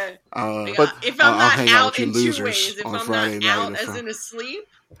 Yeah. But If I'm I'll not hang out out with you in two losers ways, if on I'm Friday not night out if as I'm- in asleep,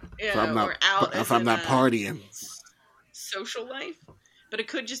 if I'm not or out if as I'm in not partying. social life, but it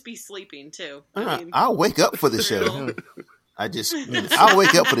could just be sleeping too. I'll wake up for the show. I'll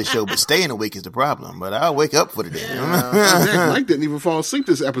wake up for the show, but staying awake is the problem. But I'll wake up for the day. Oh, heck, Mike didn't even fall asleep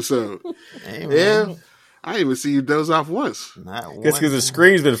this episode. Hey, man, yeah. I didn't even see you doze off once. not That's one because the time.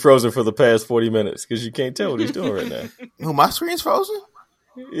 screen's been frozen for the past 40 minutes because you can't tell what he's doing right now. Oh, my screen's frozen.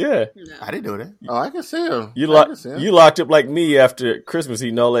 Yeah. No. I didn't know that. Oh, I can see him. You I can see him. locked up like me after Christmas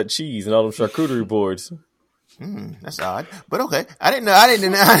eating all that cheese and all them charcuterie boards. That's odd, but okay. I didn't know. I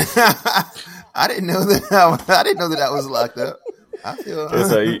didn't know that. I didn't know that I was locked up. I feel.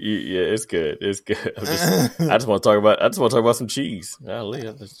 Yeah, it's good. It's good. I just want to talk about some cheese. Golly,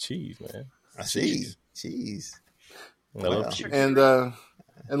 that's cheese, man. I see. Cheese. I love Wow. cheese. And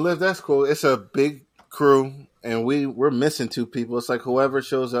Liv, that's cool. It's a big crew, and we're missing 2 people. It's like whoever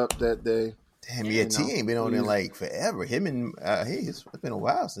shows up that day. Damn, yeah. T know, ain't been on there like forever. Him and it's been a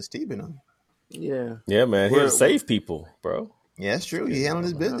while since T been on. Yeah. Yeah, man. Here to save people, bro. Yeah, that's true. He handled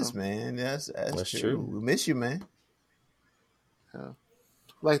his business, man. That's That's true. true. We miss you, man.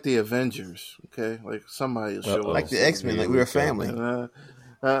 Like the Avengers, okay? Like somebody will show up. Like the X-Men, like we're a family. No,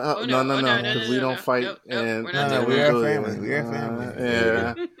 no, because we don't fight. Nope, and we're not No, doing we're that. a family. We're a family.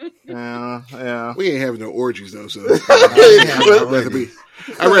 Yeah. We ain't having no orgies though, so I'd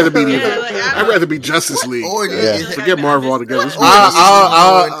rather be Justice League. Forget Marvel altogether.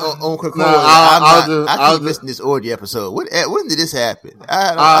 I keep missing this orgy episode. When did this happen?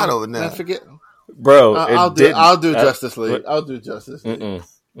 I don't know. Man, forget. Bro, I'll do Justice League. I'll do Justice League.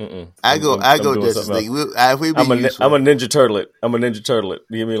 I go I'm doing Justice something League. I'm a Ninja Turtlet. I'm a Ninja Turtlet.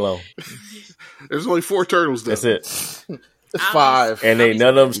 Leave me alone. There's only 4 turtles though. That's it. It's 5. And ain't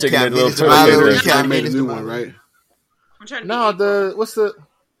none of them sticking their can't little be turtle Milo, in you there. can't They made a Made new it one, right? I'm trying to No, be what's the?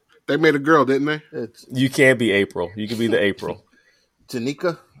 They made a girl, didn't they? It's You can't be April. You can be the April.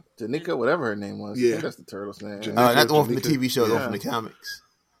 Janika, whatever her name was. I Yeah. think that's the turtle's name. not the one from the Janika. TV show, the one Yeah. from the comics.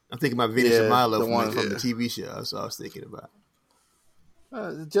 I'm thinking about Venus Yeah, and Milo the from, one- from the TV show. That's what I was thinking about.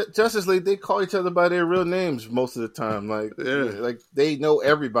 Justice League, they call each other by their real names most of the time. Like, Yeah. like they know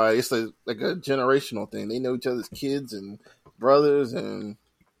everybody. It's like a generational thing. They know each other's kids and brothers, and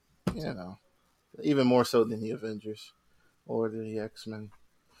even more so than the Avengers or the X-Men.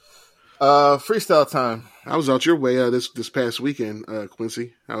 Freestyle time. I was out your way this past weekend,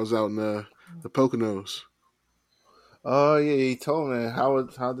 Quincy. I was out in the Poconos. Oh yeah, he told me. How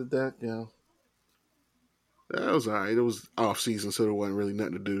did that go? That was all right. It was off season, so there wasn't really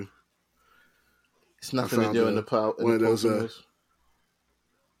nothing to do. It's nothing to do in the one of those.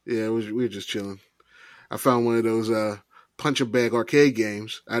 We were just chilling. I found one of those punch and bag arcade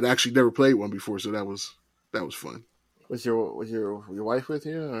games. I'd actually never played one before, so that was fun. Was your wife with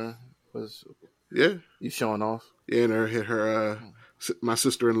you, or was you showing off? Yeah, and her my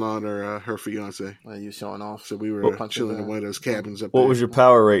sister-in-law and her fiance. You showing off? So we were chilling in one of those cabins up there. What was your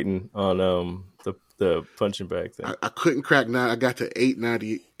power rating on the punching bag thing? I couldn't crack 9. I got to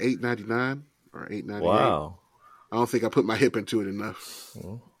 899 or 898. Wow. I don't think I put my hip into it enough.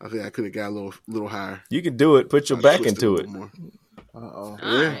 I think I could have got a little higher. You could do it. Put your back into it. All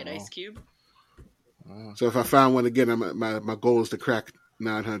right, Ice Cube. So if I find one again, my goal is to crack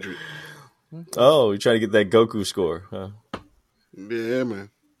 900. Oh, you're trying to get that Goku score, huh? Yeah, man.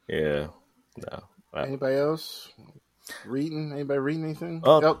 Yeah. No. Anybody else reading? Anybody reading anything?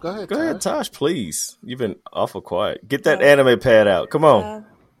 Go ahead. Go ahead, Tosh, please. You've been awful quiet. Get that anime pad out. Come on.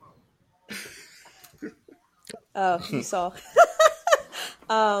 You saw.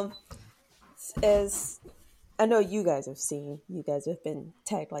 As I know you guys have seen, you guys have been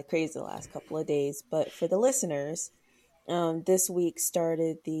tagged like crazy the last couple of days, but for the listeners, this week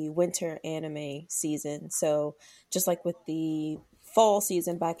started the winter anime season. So just like with the fall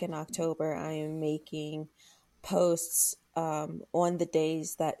season back in October, I am making posts on the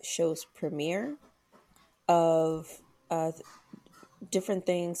days that shows premiere of different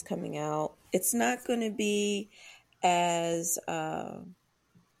things coming out. It's not going to be as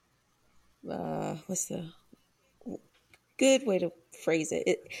what's the good way to phrase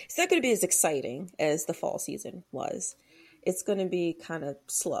it? It's not going to be as exciting as the fall season was. It's going to be kind of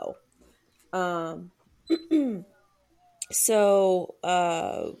slow. So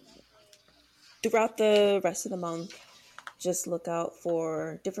throughout the rest of the month, just look out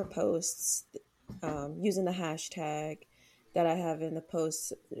for different posts using the hashtag that I have in the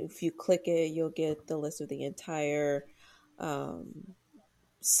post. If you click it, you'll get the list of the entire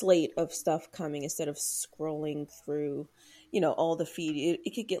slate of stuff coming instead of scrolling through, all the feed.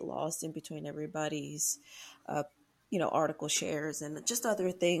 It could get lost in between everybody's, article shares and just other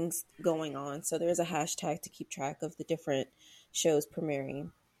things going on. So there's a hashtag to keep track of the different shows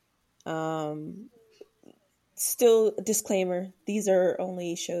premiering. Still, disclaimer, these are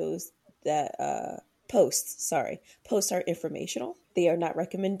only shows that posts are informational. They are not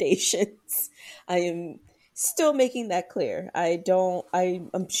recommendations. I am still making that clear.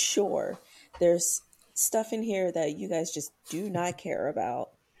 I'm sure there's stuff in here that you guys just do not care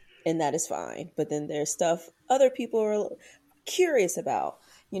about, and that is fine. But then there's stuff other people are curious about.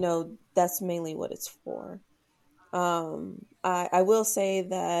 That's mainly what it's for. I will say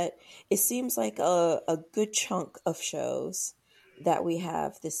that it seems like a good chunk of shows that we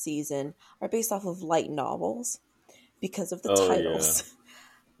have this season are based off of light novels because of the titles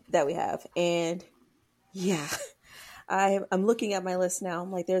that we have. And yeah, I'm looking at my list now.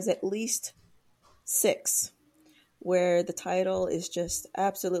 I'm like, there's at least 6 where the title is just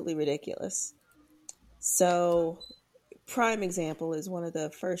absolutely ridiculous. So prime example is one of the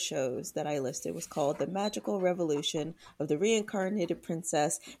first shows that I listed was called The Magical Revolution of the Reincarnated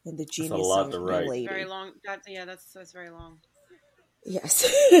Princess and the Genius Young Lady. Very long. That's very long.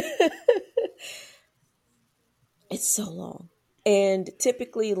 Yes. It's so long. And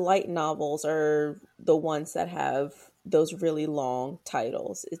typically light novels are the ones that have those really long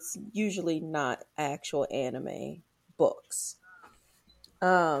titles. It's usually not actual anime books.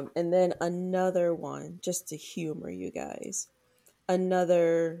 And then another one, just to humor you guys,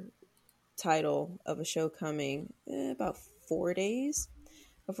 another title of a show coming about 4 days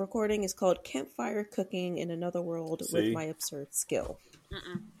of recording is called Campfire Cooking in Another World with My Absurd Skill.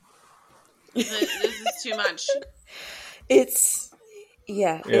 This is too much. It's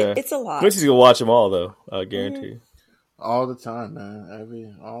a lot. Quincy's gonna watch them all though, I guarantee. All the time,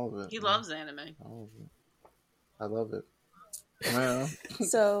 man. All of it. He loves anime. All of it. I love it. Well,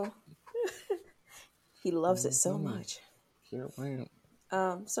 so he loves it so much. Can't wait.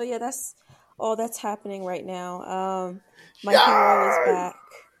 So yeah, that's all that's happening right now. My Hero is back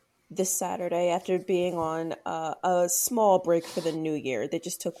this Saturday after being on a small break for the new year. They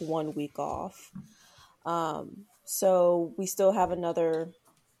just took 1 week off. So we still have another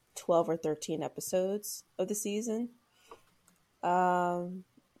 12 or 13 episodes of the season.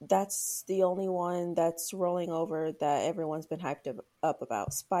 that's the only one that's rolling over that everyone's been hyped up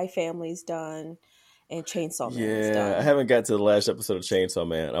about. Spy Family's done, and Chainsaw Man's done. I haven't got to the last episode of Chainsaw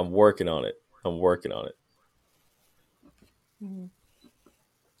Man. I'm working on it. Mm-hmm.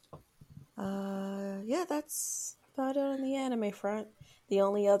 Yeah, that's about it on the anime front. The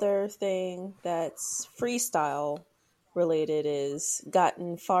only other thing that's freestyle related is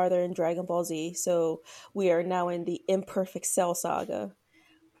gotten farther in Dragon Ball Z. So we are now in the Imperfect Cell saga.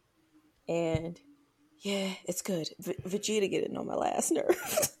 And yeah, it's good. Vegeta getting on my last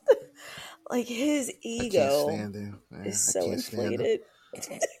nerve. Like, his ego is so inflated.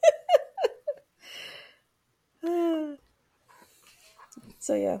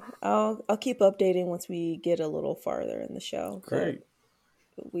 So yeah, I'll keep updating once we get a little farther in the show. Great.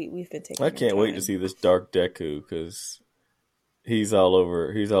 We've been taking. I can't wait to see this Dark Deku because he's all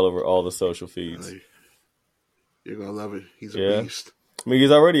over all the social feeds. You're gonna love it. He's a beast. I mean,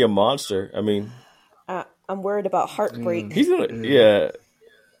 he's already a monster. I mean, I'm worried about Heartbreak. He's gonna,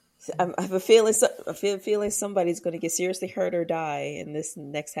 I have a feeling. I feel feeling somebody's going to get seriously hurt or die in this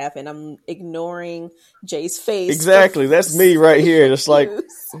next half, and I'm ignoring Jay's face. Exactly, that's me right here. Just like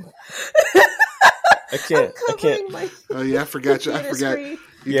I can't. Oh yeah, I forgot you.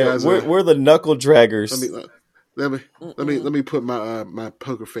 You guys we're the knuckle draggers. Let me put my my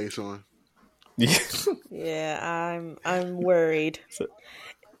poker face on. Yeah, I'm worried.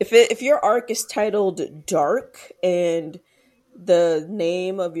 If your arc is titled Dark and the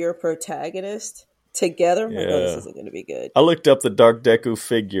name of your protagonist together, I know this isn't going to be good. I looked up the Dark Deku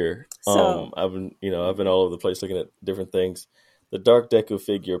figure. I've been all over the place looking at different things. The Dark Deku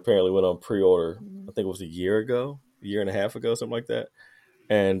figure apparently went on pre-order. I think it was a year and a half ago, something like that.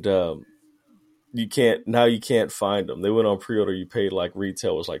 And you can't find them. They went on pre-order. You paid like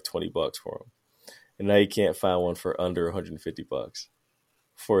retail was like $20 for them, and now you can't find one for under $150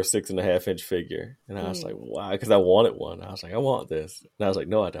 for a 6.5-inch figure. And I was like, why? Because I wanted one. I was like, I want this. And I was like,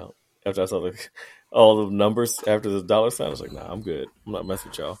 no, I don't. After I saw all the numbers after the dollar sign, I was like, nah, I'm good. I'm not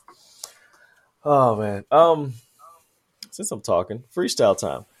messing with y'all. Oh man. Since I'm talking, freestyle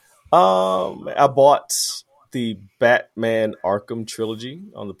time. I bought the Batman Arkham trilogy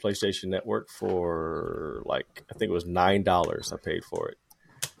on the PlayStation Network for I think it was $9 I paid for it.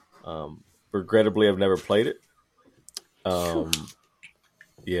 Regrettably, I've never played it.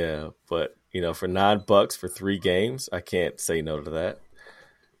 Yeah, but for $9 for 3 games, I can't say no to that.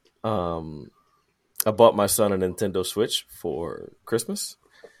 I bought my son a Nintendo Switch for Christmas,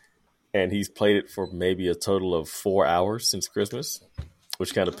 and he's played it for maybe a total of 4 hours since Christmas,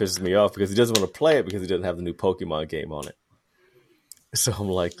 which kind of pisses me off because he doesn't want to play it because he doesn't have the new Pokemon game on it. So I'm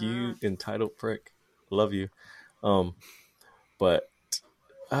like, you entitled prick, love you. But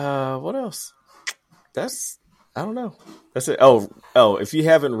what else? I don't know. That's it. Oh, if you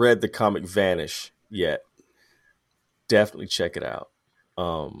haven't read the comic Vanish yet, definitely check it out.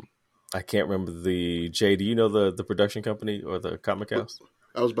 I can't remember Jay, do you know the production company or the comic house?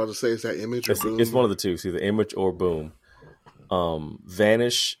 I was about to say, is that Image or Boom? It's one of the two. It's either Image or Boom.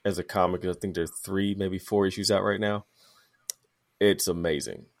 Vanish as a comic, I think there's 3, maybe 4 issues out right now. It's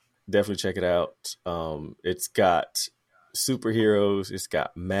amazing. Definitely check it out. It's got superheroes. It's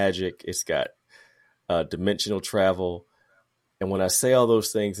got magic. It's got dimensional travel. And when I say all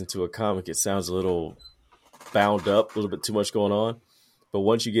those things into a comic, it sounds a little bound up, a little bit too much going on. But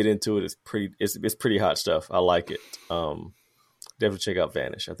once you get into it, it's pretty hot stuff. I like it. Definitely check out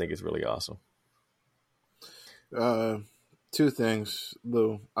Vanish. I think it's really awesome. 2 things,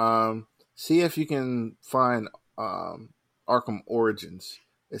 Lou. See if you can find Arkham Origins.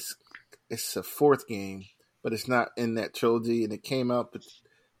 It's a 4th game, but it's not in that trilogy, and it came out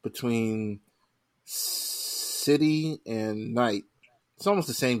between City and Night. It's almost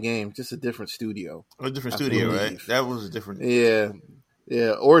the same game, just a different studio. A different studio, right? That was a different. Yeah.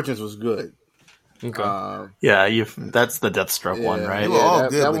 Origins was good. Okay. That's the Deathstroke one, right? They were all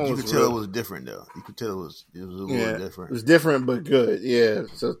good, but you could tell it was different, though. You could tell it was a little different. It was different, but good. Yeah.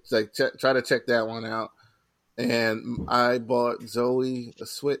 So try to check that one out. And I bought Zoe a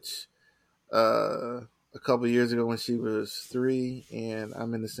Switch a couple years ago when she was 3, and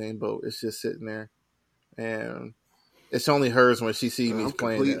I'm in the same boat. It's just sitting there, and it's only hers when she sees me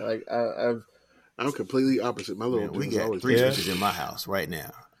playing it. I'm completely opposite. My little we got 3 Switches in my house right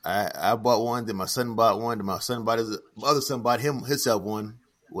now. I bought one, then my son bought one, then my other son bought himself one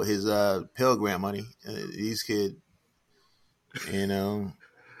with his Pell Grant money. These kids, you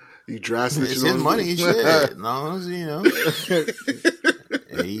drastic. It's his money. He should, as long as he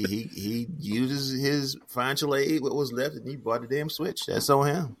uses his financial aid, what was left, and he bought a damn Switch. That's on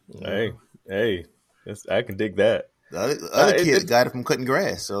him. Hey, I can dig that. The other kid got it from cutting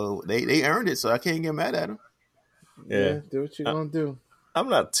grass, so they earned it. So I can't get mad at him. Yeah, do what you're gonna do. I'm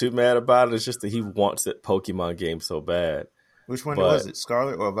not too mad about it. It's just that he wants that Pokemon game so bad. Which one was it,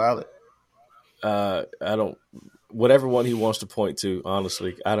 Scarlet or Violet? I don't. Whatever one he wants to point to,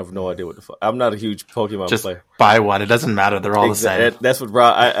 honestly, I have no idea what the fuck. I'm not a huge Pokemon Just player. buy one. It doesn't matter. They're all the same. That's what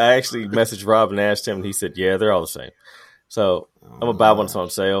Rob. I actually messaged Rob and asked him, and he said, "Yeah, they're all the same." So I'm gonna buy one that's on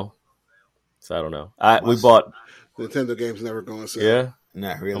sale. So I don't know. We bought Nintendo games never go on sale. Yeah,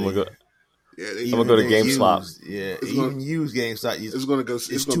 not really. I'm gonna go. Yeah, I'm gonna go to GameStop. Yeah, even used GameStop. It's gonna go. It's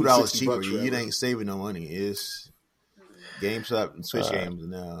 $2 cheaper. You ain't saving no money. It's GameStop and Switch games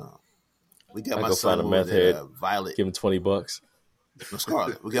now. We got I my go son find a meth head. Violet. Give him $20. No,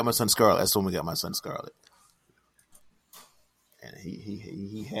 Scarlet. We got my son Scarlet. That's when we got my son Scarlet, and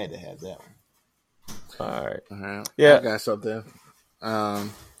he had to have that one. All right. Yeah, I got something.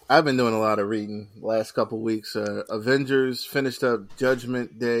 I've been doing a lot of reading last couple weeks. Avengers finished up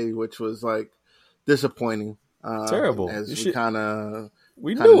Judgment Day, which was like disappointing. Terrible. As we kind of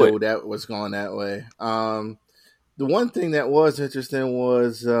knew that was going that way. The one thing that was interesting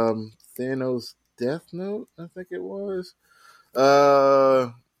was Thanos' Death Note. I think it was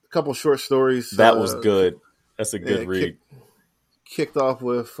a couple short stories. That was good. That's a good read. Kicked off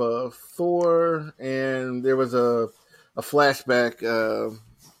with Thor, and there was a flashback.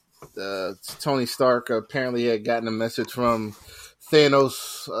 Tony Stark apparently had gotten a message from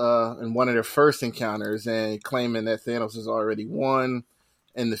Thanos in one of their first encounters, and claiming that Thanos has already won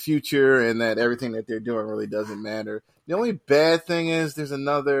in the future, and that everything that they're doing really doesn't matter. The only bad thing is there's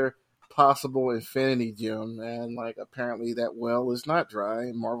another possible Infinity Gem, and like apparently that well is not dry,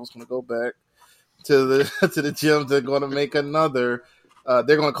 and Marvel's going to go back to the gems. They're going to make another. They're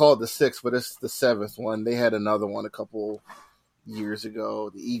going to call it the 6th, but it's the 7th one. They had another one a couple years ago,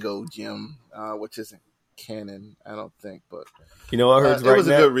 the Ego Gem, which isn't canon, I don't think. But you know, I heard it was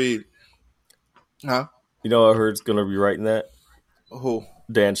a good read. Huh? You know, I heard it's going to be writing that. Who?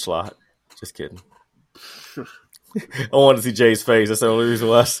 Dan Slott. Just kidding. I wanted to see Jay's face. That's the only reason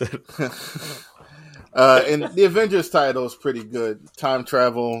why I said it. And the Avengers title is pretty good. Time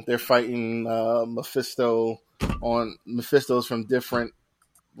travel. They're fighting Mephisto's from different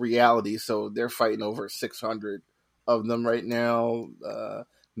realities, so they're fighting over 600 of them right now.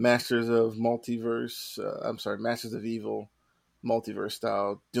 Masters of Evil, multiverse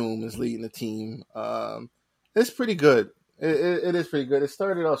style. Doom is leading the team. It's pretty good. It is pretty good. It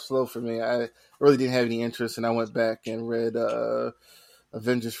started off slow for me. I really didn't have any interest, and I went back and read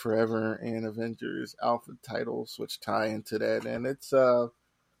Avengers Forever and Avengers Alpha titles, which tie into that. And it's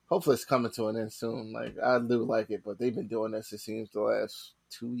hopefully it's coming to an end soon. Like, I do like it, but they've been doing this, it seems, the last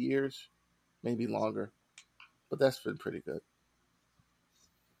 2 years, maybe longer. But that's been pretty good.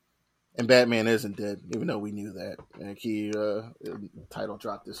 And Batman isn't dead, even though we knew that. And he title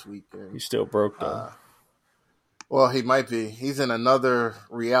dropped this week. And, he's still broke though. Well, he might be. He's in another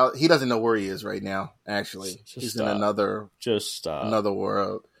reality. He doesn't know where he is right now, actually. He's in another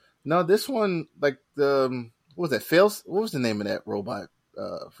world. No, this one, like, what was that? What was the name of that robot,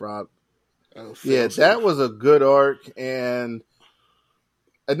 Rob? Yeah, that was a good arc, and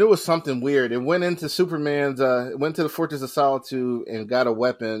I knew it was something weird. It went into Superman's, went to the Fortress of Solitude and got a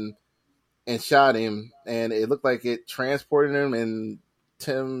weapon and shot him, and it looked like it transported him, and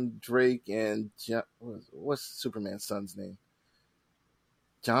Tim Drake and what's Superman's son's name?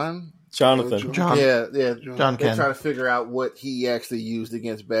 Jonathan. Yeah. John They're trying to figure out what he actually used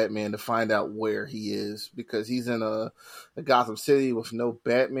against Batman to find out where he is, because he's in a Gotham City with no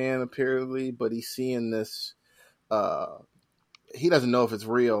Batman apparently, but he's seeing this. He doesn't know if it's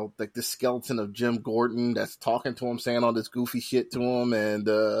real, like the skeleton of Jim Gordon that's talking to him, saying all this goofy shit to him, and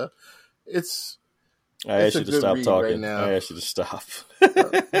it's. I asked you to stop talking. Right now. I asked you to stop.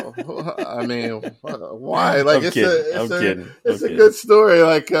 I mean, why? Like, I'm kidding. It's a good story.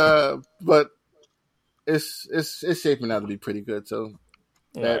 Like, but it's shaping out to be pretty good. So,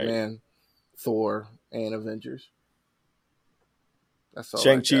 Batman, Thor, and Avengers. That's all.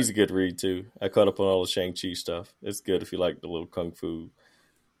 Shang-Chi's a good read too. I caught up on all the Shang-Chi stuff. It's good if you like the little kung fu,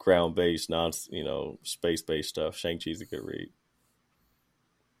 ground-based, space-based stuff. Shang-Chi's a good read.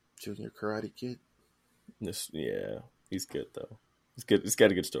 Junior Karate Kid. Yeah, he's good though. It's good. It's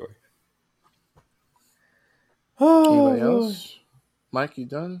got a good story. Anybody else? Mike, you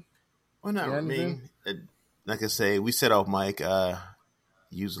done? Well, not really. Like I say, we set off Mike.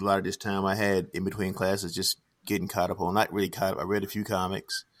 Used a lot of this time I had in between classes just getting caught up on. Not really caught up. I read a few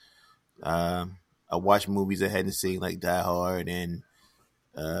comics. I watched movies I hadn't seen, like Die Hard and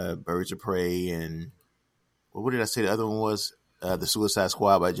Birds of Prey, and what did I say? The other one was The Suicide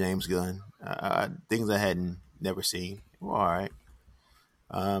Squad by James Gunn. Things I hadn't never seen. Well, all right.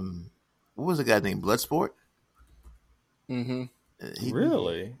 What was the guy named Bloodsport? Mm-hmm.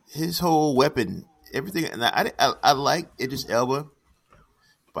 Really? His whole weapon, everything. And I like Idris Elba,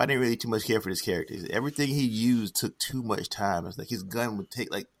 but I didn't really too much care for his characters. Everything he used took too much time. It's like his gun would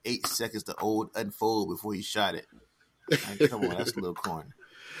take like 8 seconds to unfold before he shot it. Like, come on, that's a little corny.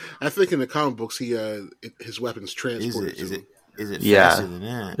 I think in the comic books, his weapons transported. Is it Yeah. faster than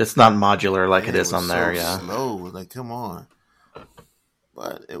that? It's not modular like Man, it is on there. so Yeah. slow. Like, come on.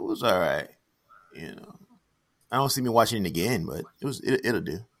 But it was all right. I don't see me watching it again, but it'll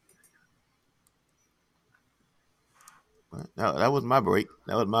do. But that was my break.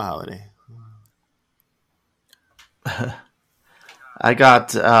 That was my holiday. I got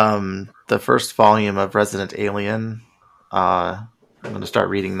the first volume of Resident Alien. I'm going to start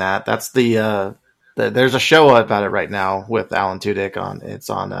reading that. That's there's a show about it right now with Alan Tudyk on. It's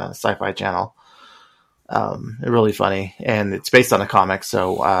on Sci-Fi Channel. Really funny, and it's based on a comic.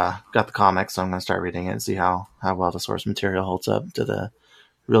 So got the comic, so I'm going to start reading it and see how well the source material holds up to the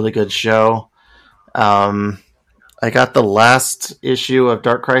really good show. I got the last issue of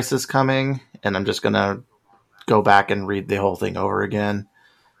Dark Crisis coming, and I'm just going to go back and read the whole thing over again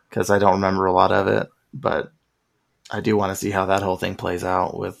because I don't remember a lot of it, but I do want to see how that whole thing plays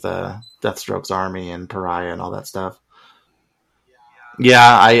out with Deathstroke's army and Pariah and all that stuff. Yeah,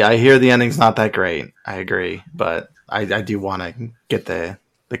 I hear the ending's not that great. I agree, but I do want to get the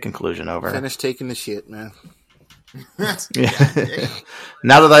conclusion over. Finish taking the shit, man. Yeah.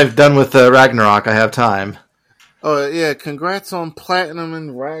 Now that I've done with Ragnarok, I have time. Oh yeah, congrats on platinum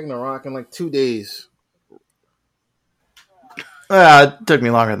and Ragnarok in like 2 days. It took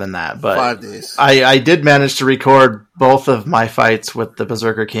me longer than that, but 5 days. I did manage to record both of my fights with the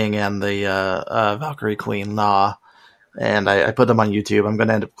Berserker King and the Valkyrie Queen Na, and I put them on YouTube. I'm going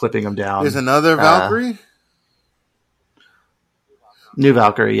to end up clipping them down. There's another Valkyrie? New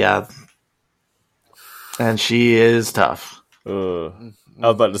Valkyrie, yeah. And she is tough. I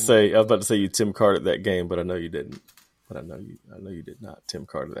was about to say you Tim Carter that game, but I know you didn't. But I know you did not Tim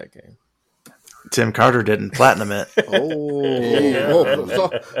Carter that game. Tim Carter didn't platinum it.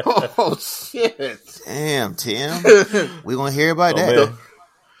 Oh, shit! Damn, Tim, we gonna hear about that.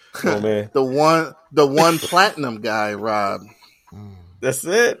 Man. The one platinum guy, Rob. That's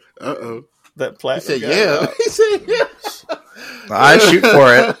it. Uh-oh. That platinum. He said, "Yeah." He said, "Yeah." I shoot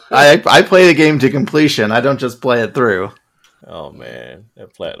for it. I play the game to completion. I don't just play it through. Oh man,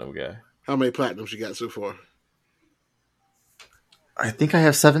 that platinum guy. How many platinums you got so far? I think I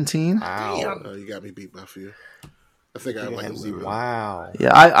have 17. Wow. You got me beat by a few. I think I have like 0. Wow.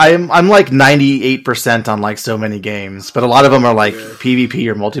 Yeah, I'm like 98% on like so many games, but a lot of them are like PvP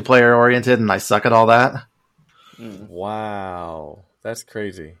or multiplayer oriented, and I suck at all that. Wow. That's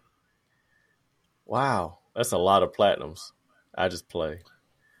crazy. Wow. That's a lot of platinums. I just play.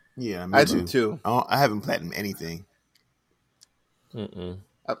 Yeah, I do too. I haven't platinum anything.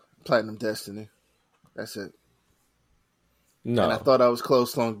 I platinum Destiny. That's it. No. And I thought I was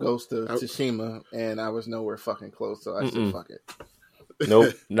close on Ghost of Tsushima, and I was nowhere fucking close, so I said, fuck it.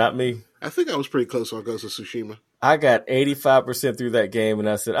 Nope, not me. I think I was pretty close on Ghost of Tsushima. I got 85% through that game, and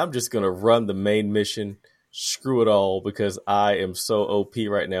I said, I'm just going to run the main mission, screw it all, because I am so OP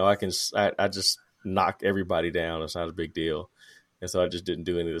right now. I just knock everybody down. It's not a big deal. And so I just didn't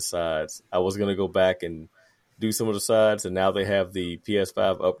do any of the sides. I was going to go back and do some of the sides, and now they have the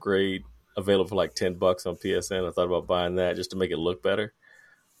PS5 upgrade available for like $10 on PSN. I thought about buying that just to make it look better,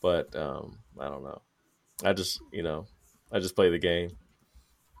 but I don't know. I just play the game.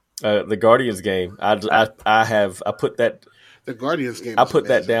 The Guardians game. I put that. The Guardians game. I put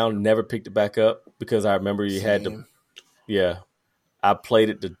that down. Never picked it back up because I remember you had to. Yeah, I played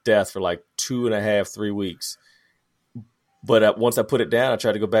it to death for like 2.5, 3 weeks. But once I put it down, I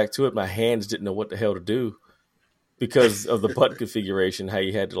tried to go back to it. My hands didn't know what the hell to do because of the button configuration. How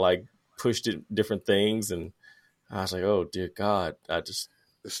you had to like push different things, and I was like, "Oh dear God!" The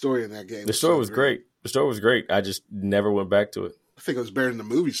story in that game. The story was great. The story was great. I just never went back to it. I think it was better than the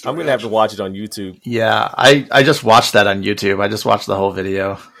movie story. I'm gonna have to watch it on YouTube. Yeah, I just watched that on YouTube. I just watched the whole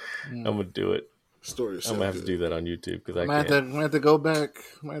video. I'm gonna do it. Story is so I'm gonna have good. to do that on YouTube because I might have to go back.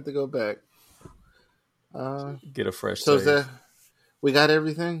 Might have to go back. Get a fresh. So is that we got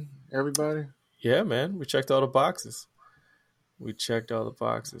everything? Everybody? Yeah, man. We checked all the boxes.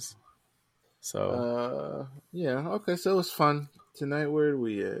 So yeah, okay. So it was fun tonight. Where are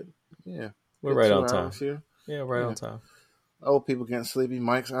we at? Yeah, we're right on time. Here. Yeah, right on time. Old people getting sleepy.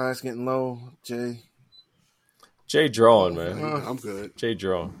 Mike's eyes getting low. Jay drawing, man. I'm good. Jay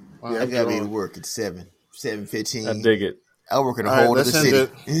drawing. Yeah, I gotta be to work at 7:15. I dig it. I work in a whole other city.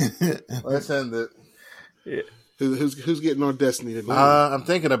 Let's end it. Yeah. Who's getting on Destiny tonight? I'm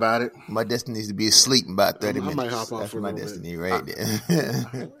thinking about it. My destiny needs to be asleep in about 30 minutes. I might hop on That's for a my little destiny bit. right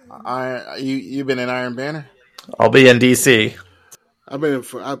there. You been in Iron Banner? I'll be in DC. I've been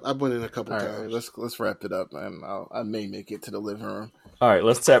in a couple All times. right, let's wrap it up, man. I may make it to the living room. All right,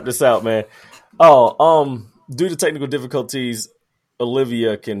 let's tap this out, man. Due to technical difficulties,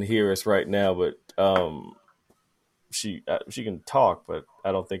 Olivia can hear us right now, but she can talk, but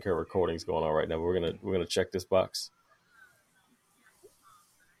I don't think her recording's going on right now. But we're gonna check this box.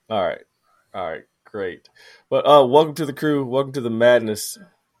 All right, great. But welcome to the crew. Welcome to the madness.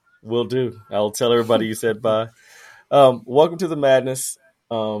 Will do. I'll tell everybody you said bye. Welcome to the madness.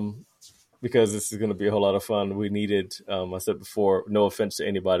 Because this is going to be a whole lot of fun. We needed, I said before, no offense to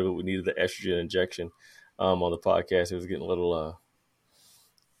anybody, but we needed the estrogen injection on the podcast. It was getting a little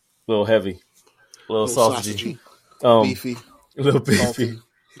heavy, a little sausagey, Beefy. a little beefy.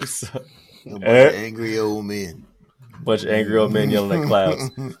 A bunch of angry old men. Bunch of angry old men yelling at clouds.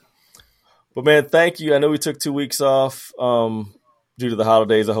 But man, thank you. I know we took 2 weeks off due to the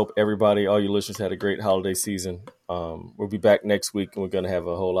holidays. I hope everybody, all your listeners, had a great holiday season. We'll be back next week, and we're going to have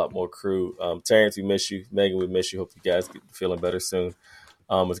a whole lot more crew. Terrence, we miss you. Megan, we miss you. Hope you guys get feeling better soon.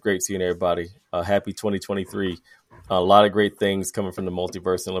 It's great seeing everybody. Happy 2023. A lot of great things coming from the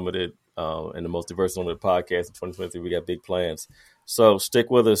Multiverse Unlimited and the Multiverse Unlimited podcast in 2023. We got big plans. So stick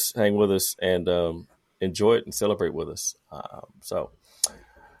with us, hang with us, and enjoy it and celebrate with us. So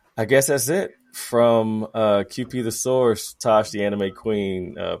I guess that's it. From QP the Source, Tosh the Anime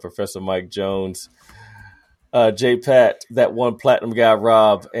Queen, Professor Mike Jones, J Pat, that one platinum guy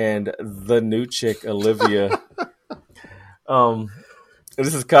Rob, and the new chick Olivia.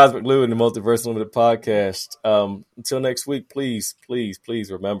 This is Cosmic Lou in the Multiverse Limited podcast. Until next week, please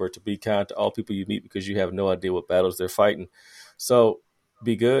remember to be kind to all people you meet because you have no idea what battles they're fighting. So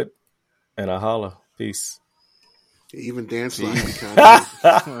be good, and I holla. Peace. Even dance like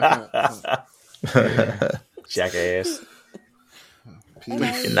Jackass. Good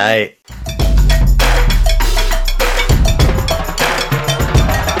night. Good night.